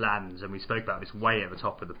pick which lands, and we spoke about this way at the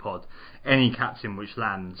top of the pod, any captain which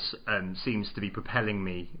lands seems to be propelling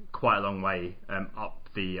me quite a long way up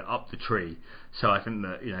the tree. So I think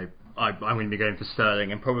that I'm going to be going for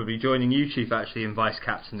Sterling and probably joining you, Chief, actually in vice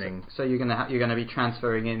captaining. So you're going to be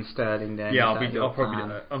transferring in Sterling then? Yeah, I'll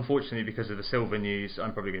probably. Unfortunately, because of the Silva news,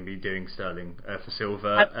 I'm probably going to be doing Sterling for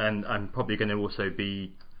Silva, and I'm probably going to also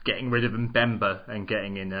be getting rid of Mbemba and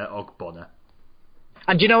getting in Ogbonna.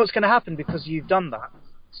 And do you know what's going to happen because you've done that?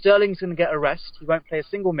 Sterling's going to get a rest. He won't play a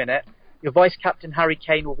single minute. Your vice captain Harry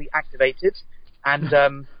Kane will be activated, and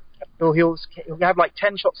he'll have like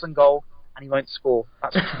 10 shots on goal. And he won't score.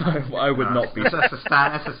 I would not be. That's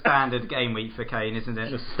a standard game week for Kane, isn't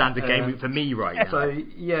it? It's a standard game week for me right now. So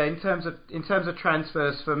yeah, in terms of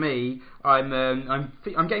transfers for me, I'm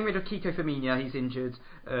getting rid of Kiko Firmino. He's injured.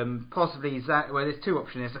 Possibly Zach. Well, there's two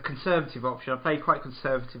options. There's a conservative option. I've played quite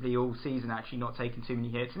conservatively all season, actually, not taking too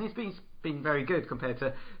many hits, and he's been very good compared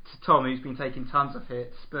to Tom, who's been taking tons of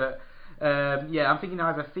hits. But I'm thinking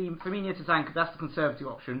either Firmino to Zanka. That's the conservative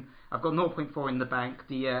option. I've got 0.4 in the bank.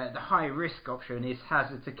 The high risk option is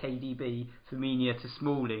Hazard to KDB, Firmino to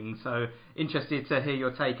Smalling. So interested to hear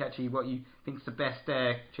your take, actually, what you think's the best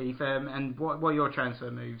there, Chief, and what are your transfer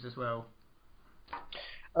moves as well?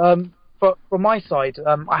 From my side,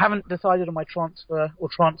 I haven't decided on my transfer or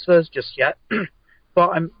transfers just yet, but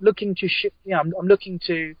I'm looking to I'm looking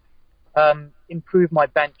to improve my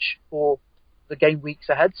bench for the game weeks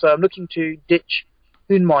ahead. So I'm looking to ditch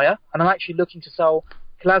Hoonmaier, and I'm actually looking to sell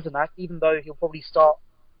Kolasinac, even though he'll probably start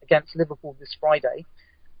against Liverpool this Friday.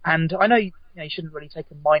 And I know you shouldn't really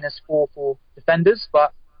take a -4 for defenders,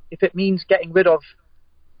 but if it means getting rid of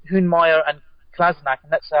Hoonmaier and Kolasinac,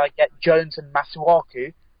 and let's say I get Jones and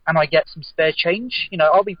Masuaku, and I get some spare change,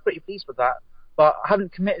 I'll be pretty pleased with that. But I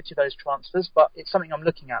haven't committed to those transfers, but it's something I'm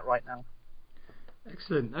looking at right now.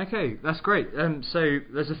 Excellent. Okay, that's great. So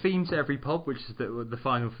there's a theme to every pod, which is the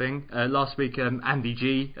final thing. Last week, Andy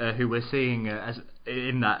G, who we're seeing as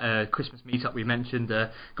in that Christmas meetup we mentioned,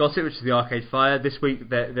 got it, which is the Arcade Fire. This week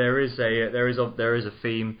there is a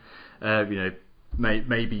theme.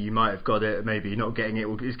 Maybe you might have got it, maybe you're not getting it.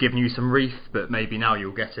 It's giving you some wreath, but maybe now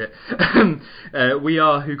you'll get it. We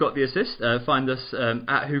are Who Got the Assist. Find us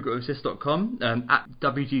at whogotassist.com, at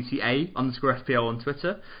WGTA_FPL on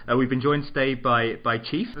Twitter. We've been joined today by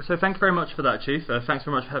Chief. So thanks very much for that, Chief. Thanks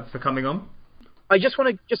very much for coming on. I just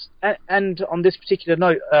want to end on this particular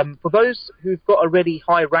note. For those who've got a really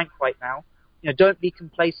high rank right now, don't be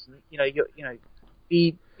complacent.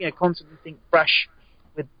 Be constantly think fresh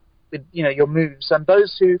with your moves, and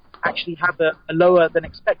those who actually have a lower than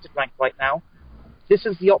expected rank right now, this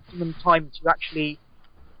is the optimum time to actually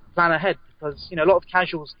plan ahead, because a lot of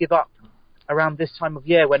casuals give up around this time of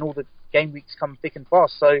year when all the game weeks come thick and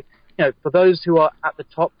fast. So for those who are at the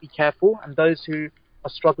top, be careful, and those who are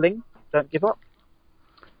struggling, don't give up.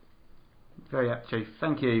 Very apt, Chief.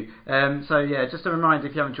 Thank you. Just a reminder,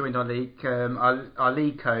 if you haven't joined our league, our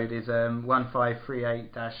league code is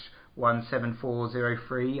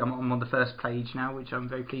 1538-17403. I'm on the first page now, which I'm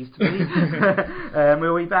very pleased to be.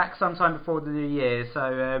 We'll be back sometime before the new year,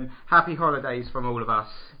 so happy holidays from all of us.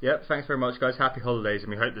 Yep, thanks very much, guys. Happy holidays,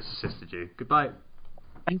 and we hope this assisted you. Goodbye.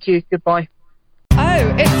 Thank you. Goodbye.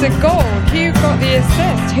 Oh, it's a goal. Who got the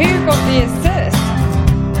assist? Who got the assist?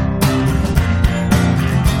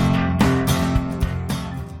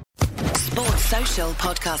 Sports Social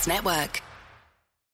Podcast Network.